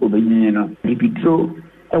sɛ obenyin no bibiduro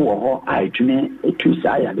ɛwɔ hɔ a etumi etu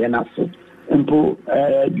saa yadeɛ n'ase mpo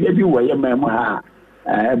dua bi wɔ yɛ mɛmu ha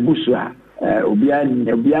busu a obia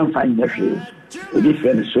mfa nyɛ hwee ebi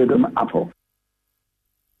fɛ no sodom apple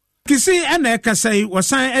kisi ɛna ɛkasa yi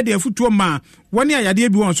wɔsan ɛde afutuo ma wɔne a yadeɛ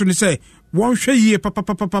bi wɔn so ne sɛ wɔn hwɛ yie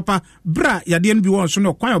papapapapa bra yadeɛ no bi wɔn so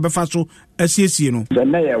no kwan a wɔbɛfa so asiesie no sɛ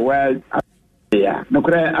nɛ yɛ wɔ ya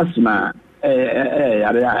nokora asma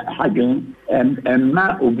yare hadwen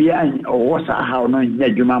ɛmma obi a ɔwɔ saa haw no nyɛ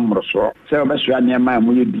adwuma mmorosoɔ sɛ wɔbɛsoa nneɛma a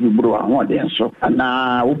moyɛ duru boro ahoɔden so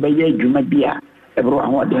anaa wobɛyɛ adwuma bi a ɛboro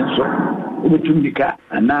ahoɔden so wobɛtum nika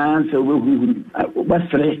anaa sɛ wobɛhuhuru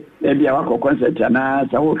wobɛsere baabi a wakɔ concert anaa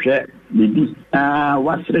sɛ wohwɛ biribi na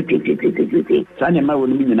wasere twetwetwetwetwe saa nneɛma wɔ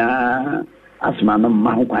no mu nyinaa asoma no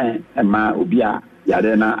mma ho kwan ɛma obi a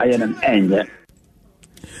yare no ayɛ no ɛnyɛ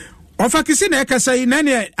ɔfa kisi na ɛkasa yi na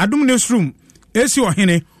ne adom newsroom esi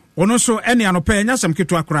ɔhene ɔno so ɛne anɔpɛ nya sɛm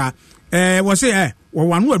ketewa koraa wɔ se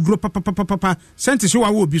wɔwano aduro papapapapa sɛnte se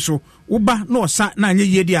wawo obi so woba na ɔsa na anyɛ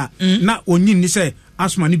yie di a na onyin ni sɛ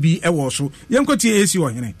asthma no bi ɛwɔ so yɛnkɔtie esi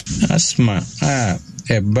ɔhene asthma a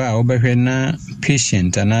ɛba a wobɛhwɛ na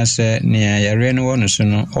patient anaasɛ nea yare no wɔ no so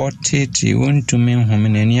no ɔtete wontumi nhome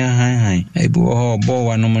n'ani ahanhan ebi wɔ hɔ ɔbɔ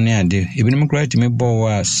wa nom ne ade ebinom koraa tumi bɔ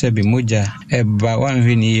wa sɛbi mogya ɛba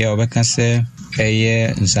wanhwɛ ne yie a wɔbɛka sɛ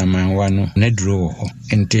ɛyɛ nsamanwa no na duro wɔ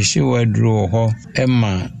hɔ ntehye wɔ aduro wɔ hɔ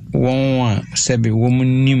ɛma wɔn a sɛbi wɔn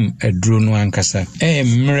nim aduro no ankasa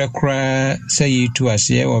mmerɛ koraa sɛ yɛtu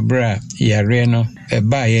aseɛ wɔ berɛ a yare no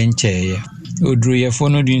ɛba a yɛnkyɛeɛ odruyefo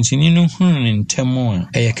no di ntini no ntemo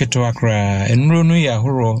a eyeketo akra enro no ya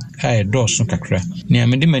horo a edoso kakra ni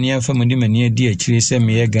amede mani afa mudi mani adi akire se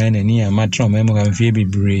me ye Ghana ni amatra memo kan fie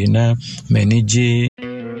bibre na manage.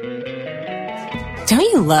 Don't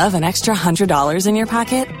you love an extra $100 in your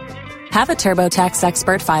pocket? Have a TurboTax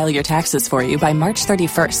expert file your taxes for you by March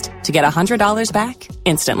 31st to get $100 back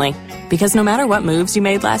instantly. Because no matter what moves you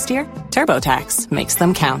made last year, TurboTax makes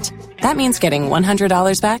them count. That means getting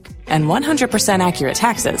 $100 back and 100% accurate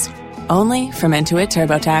taxes only from Intuit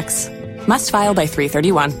TurboTax. Must file by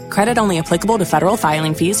 3/31. Credit only applicable to federal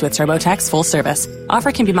filing fees with TurboTax full service.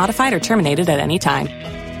 Offer can be modified or terminated at any time.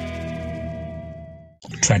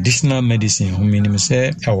 Traditional medicine who minimum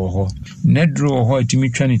say our nedro ho timi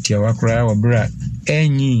twanity awakra wa bra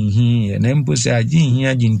enyi hi na mposa agin hi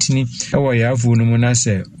agintini ewo ya afu no mu na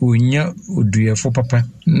se onya oduyefo papa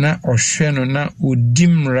na ohwe no na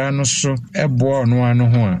odimra no so ebo no ano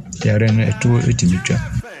ho a yare no eto etimi twa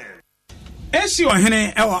esi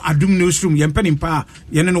ohene ewo adum newsroom yempanimpa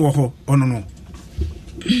ye ne no wo ho ono no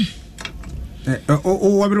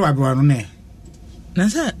o wabirwa no ne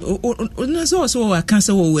nasa o so wa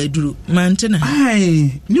kansa wo waduru mantena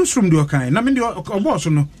ai newsroom do kan na me de oboso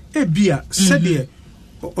no e bia sede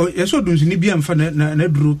yeso dunsi ni bia mfa na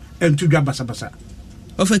duru entu dwa basabasa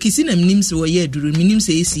ofa kisi na minim se wo ye duru minim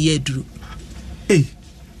se esi ye duru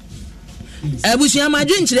abusu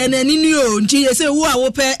amadwe nkyere na nini o nti yese wo a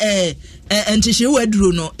wo pe entihye wo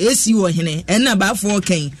aduru no esi wo hene enna baafo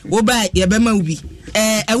kan wo ba ye bema ubi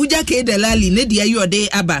awuja ke dalali ne de ayode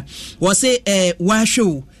aba wo se wa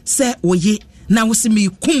hwe se oye na wo se me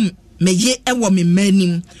kum meye ewo me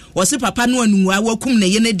manim wo se papa no anu a wakum ne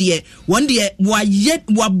ye ne de won de wa ye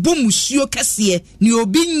wa bomusuo kase ni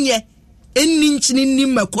obi nye enni nchini ni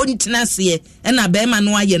makontena se na be ma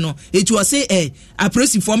no aye no etu wo se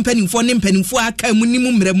apresifo mpanimfo ne mpanimfo aka mu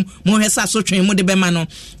nimu mrem mo hwesa so twen mo de be ma no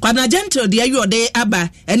kwana gentle de ayode aba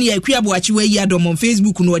ene yakua bo achi wa yi adom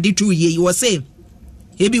Facebook no de tu ye wo se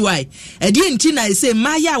ebi why edi nti na say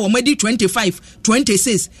maya wo madi 25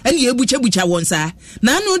 26 ene ebucha wonsa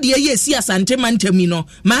na no de ye si asante mantami no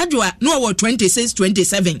maadwa no wo 26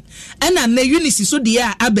 27 ena na unisi so de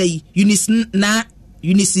a abai unisi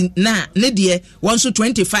na ne de won so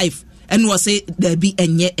 25 and was say there be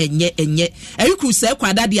enye eriku se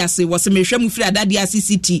kwada de ase was mehwam firi adade ase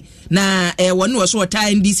city na won was so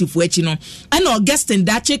time this fu achi no and Augustine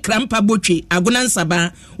dache krampa botwe agona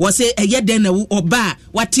nsaba was say eye den na oba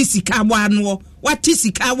watisika abo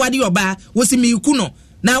watisika wadi oba was me iku no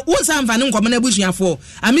na wonsa mfa ne nkomo na busuafo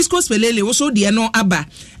amisco spelele wo so de no aba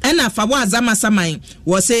na fa wa azama saman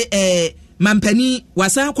was say mampani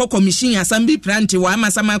wasa kwa commission assembly plant wa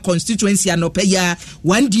amasama constituency anopeya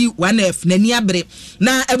 1D 1F nani abre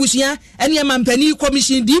na abusia ene mampani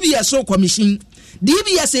commission DBS so commission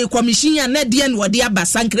DBS commission ya na de wode aba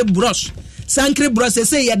sankre brush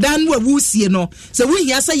say ya dan wa wusie no se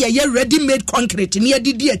wuhia say ya ready made concrete ne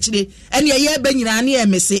yedidi akire ene ya ba nyina ne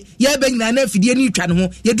emese ya ba nyina na afidie ni twa ne ho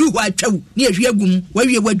yedu ho atwawu ne ehwe agum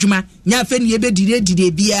wawie wadwuma nya afa ne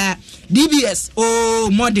yebedire bia DBS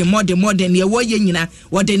modern ye wo ye nyina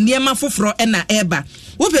wo de niema foforo na eba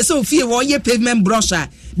wo pese ofie wo ye pavement brusher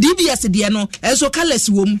DBS de no enso colors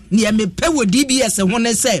wom ne me pe wo DBS ho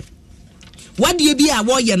ne se wadie bi a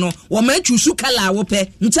wo ye no wo ma chusu color wo pe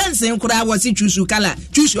nchanse nkura wo si chusu color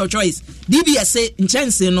choose your choice DBS say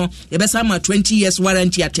nchanse no ye besa ma 20 years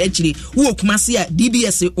warranty atachiri wo kumase a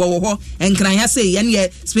DBS wo ho enkran ya say ye ne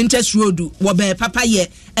Spintex Road wo be papa ye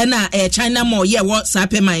ena China Mall ye wo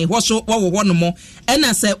sapeman wo so wo no mo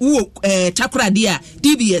ena say wo takorade a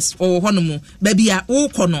DBS wo no mo ba bia wo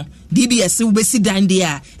kono DBS wo besi dan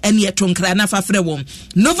dia ene etonkra na fafre wom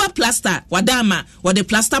Nova Plaster wadama wo the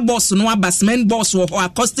plaster boss no aba cement boss wo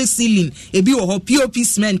acoustic ceiling ebi wo POP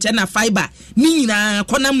cement na fiber ni nyina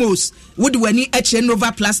konamos wodi wani eche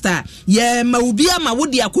Nova Plaster ye ma obi ama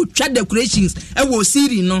wodi akotwa decorations wo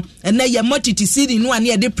ceiling no ene ye multi ceiling no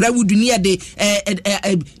ane de prawood ni de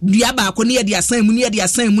dua ba ko ne de asan mu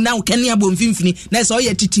na wo kane abo mfimfini na so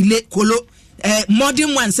ye titile kolo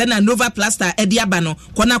modern one say na Nova Plaster ediaba no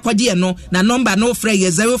kona kwaje no na number no frɛ ye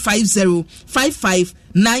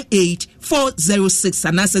 05055984406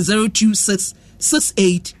 and that's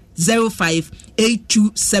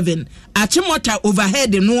 026680587 achimota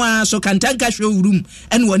overhead no so kantanka showroom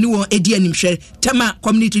and woni won edi animhwe tema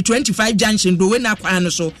community 25 junction do we na kwa no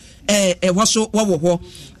so woso wo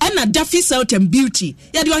ɛna Duffy South and Beauty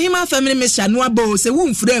yɛde ɔhema family mixture no abo sɛ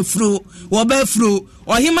womfuro afuro wɔba afuro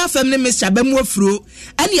ɔhema family mixture bɛmu afuro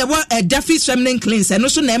ɛne yɛwɔ Duffy feminine cleanser no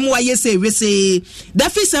so na ɛmo ayɛ sɛ wese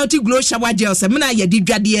Duffy South glow shower gel sɛ mena yɛde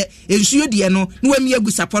dwadeɛ ensuo deɛ no na wami agu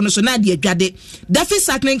sapɔ no so na de dwade Duffy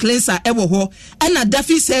sacking cleanser ɛwɔ hɔ ɛna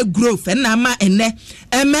Duffy cell growth ɛna ama ɛnɛ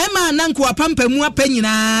ɛmɛɛma nanko apampamu apa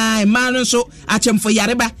nyinaa ɛma no so akyɛmfo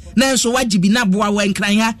yareba na nso wajibi na boa wɔ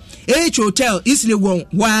nkran ha hotel isle won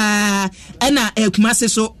wa ɛna Kumase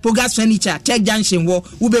so Pogas Furniture Tech Junction wo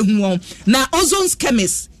wobɛhu wɔn na Ozone's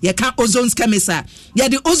Chemist yɛka Ozone's Chemist a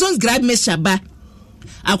yɛde Ozone's Grab Mixture ba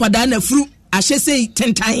akwada na furu ahyɛ sɛ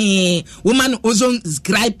tentan woman Ozone's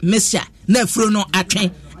Grab Mixture na furu no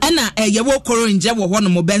atwen ɛna yɛwɔ koronje wɔ hɔ no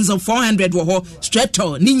mo benzo 400 wɔ hɔ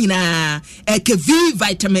Stretol ni nyinaa KV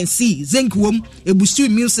vitamin C zinc wom ebustu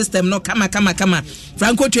immune system no kama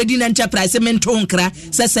Franco Trading Enterprise mento nkra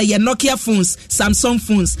sɛ yɛ Nokia phones Samsung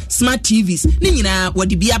phones smart TVs ni nyinaa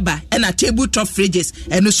wɔde bi aba ɛna tabletop fridges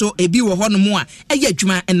ɛno so ebi wɔ hɔ no mo a ɛyɛ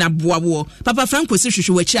adwuma ɛna boawo Papa Franco si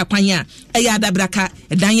hwehwe wɔ akyi akwan a ɛyɛ adabraka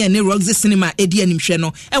ɛdan yɛ ne Roxy Cinema edi animhwɛ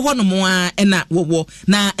no ɛhɔ no mo a ɛna wɔwɔ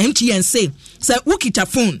na MTN say sɛ wokita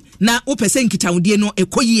phone na wopese nkitawudie no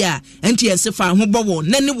ekoyi a MTN se fa ho bɔwɔ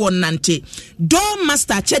na ne wɔ nante Door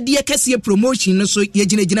Master kyɛdeɛ kɛseɛ promotion no so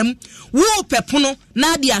yɛgyinagyinam wo pepono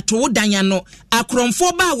na de ato danya no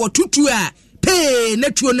akromfo ba wɔ tutu a pe na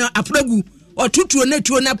tuo na apragu ɔtutuo na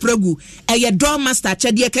tuo na apragu ɛyɛ Door Master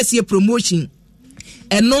kyɛdeɛ kɛseɛ promotion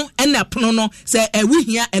ɛno ɛna pono no sɛ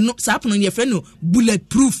ɛwuhia ɛno saa pono no yɛfrɛ no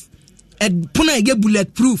bulletproof pono ege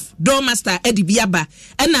bulletproof Door Master edi biaba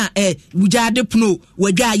ɛna wujade pono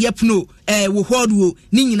wadwa ye pono wo hodwo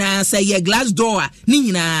ni nyina sɛ ye glass door ni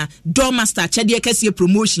nyina Door Master kyɛdeɛ kɛseɛ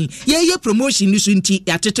promotion ye promotion ni so nti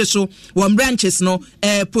yatete so wɔn branches no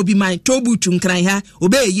Pobiman Tobutu nkran ha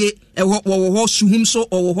obeye wo suhum so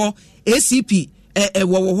wo ho ACP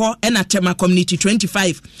wo ho ɛna Tema Community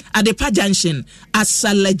 25 Adepa Junction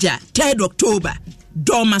Asalaja 3rd October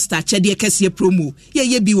Door Master kyɛdeɛ kɛseɛ promo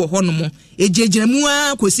ye bi wɔ hɔ no mo ejegyinamu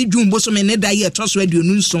a kosi dwumbo so me ne da ye toso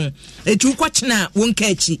aduonu nson etu kwachena wonka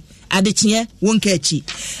achi adekye wonka achi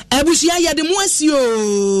abusia ye de mo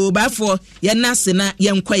asio baafo ye nase na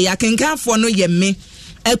ye nkwa ya kenkanfo no ye me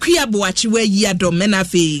akua boachi wa yi adom me na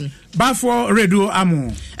fe baafo radio amo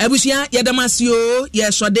abusia ye damasio ye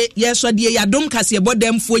sode ye adom Kasiebo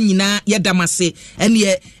demfo nyina ye damase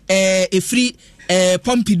ene efri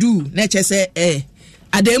Pompidou na kyese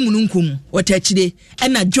Ademu nunkum watachide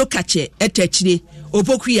ena Jokache etachide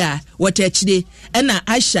opokuya watachide ena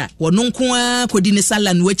Aisha wonunko kodi ne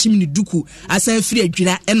sala no wachim ni duku asan firi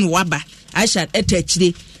adwira ena waba Aisha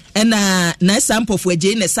etachide ena na sampofo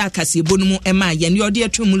agye ne sa Kasiebo no mu ema ye ne ode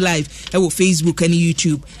atum live e wo Facebook and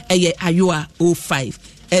YouTube eye ayoa 05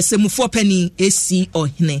 esemufo pani esi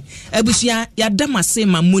ohene abusia yadamase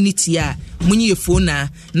ma moniti a munyi ye phone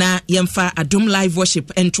na yemfa Adom live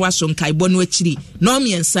worship entwa so nkaibo no akiri no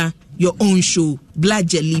miensa your own show Black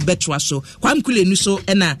Jelly betwa so kwamkule nu so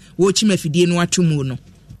na wo chimafidie no atomu no.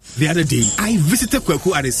 The other day, I visited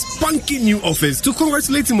Kweku at his spunky new office to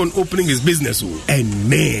congratulate him on opening his business. And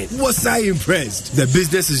man, was I impressed. The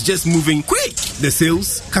business is just moving quick. The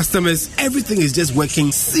sales, customers, everything is just working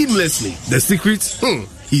seamlessly. The secret?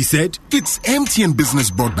 He said, it's MTN Business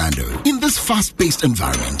Broadband. In this fast-paced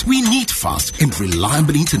environment, we need fast and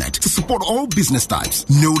reliable internet to support all business types.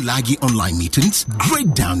 No laggy online meetings, great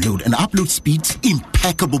download and upload speeds,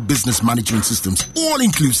 impeccable business management systems, all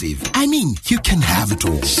inclusive. I mean, you can have it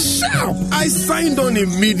all. I signed on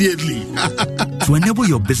immediately. To enable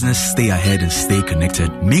your business stay ahead and stay connected,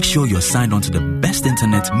 make sure you're signed on to the best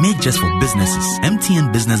internet made just for businesses.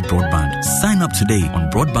 MTN Business Broadband. Sign up today on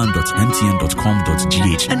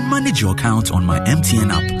broadband.mtn.com.gh and manage your account on my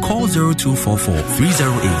MTN app. Call 0244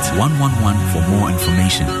 308 111 for more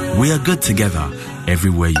information. We are good together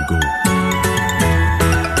everywhere you go.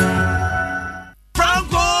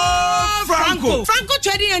 Franco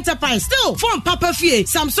Trading Enterprise still phone Papa Fie,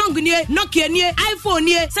 Samsung nie, Nokia nie, iPhone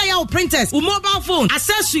nie, say your printers, mobile phone,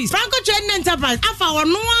 accessories. Franco Trading Enterprise afa our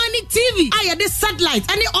no any TV, I the satellite,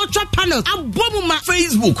 any ultra panels, abomuma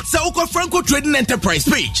Facebook. Say uko Franco Trading Enterprise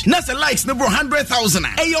page. Nasa likes number 100,000.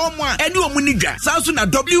 Ayo mwa, edu omunija. Sausu na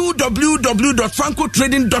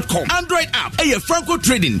www.francotrading.com. Android app, aye Franco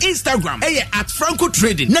Trading. Instagram, aye @Franco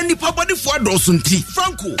Trading. Nani papa di fwa dosunti.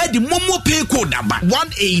 Franco, edi momo pay code number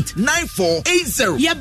 189480.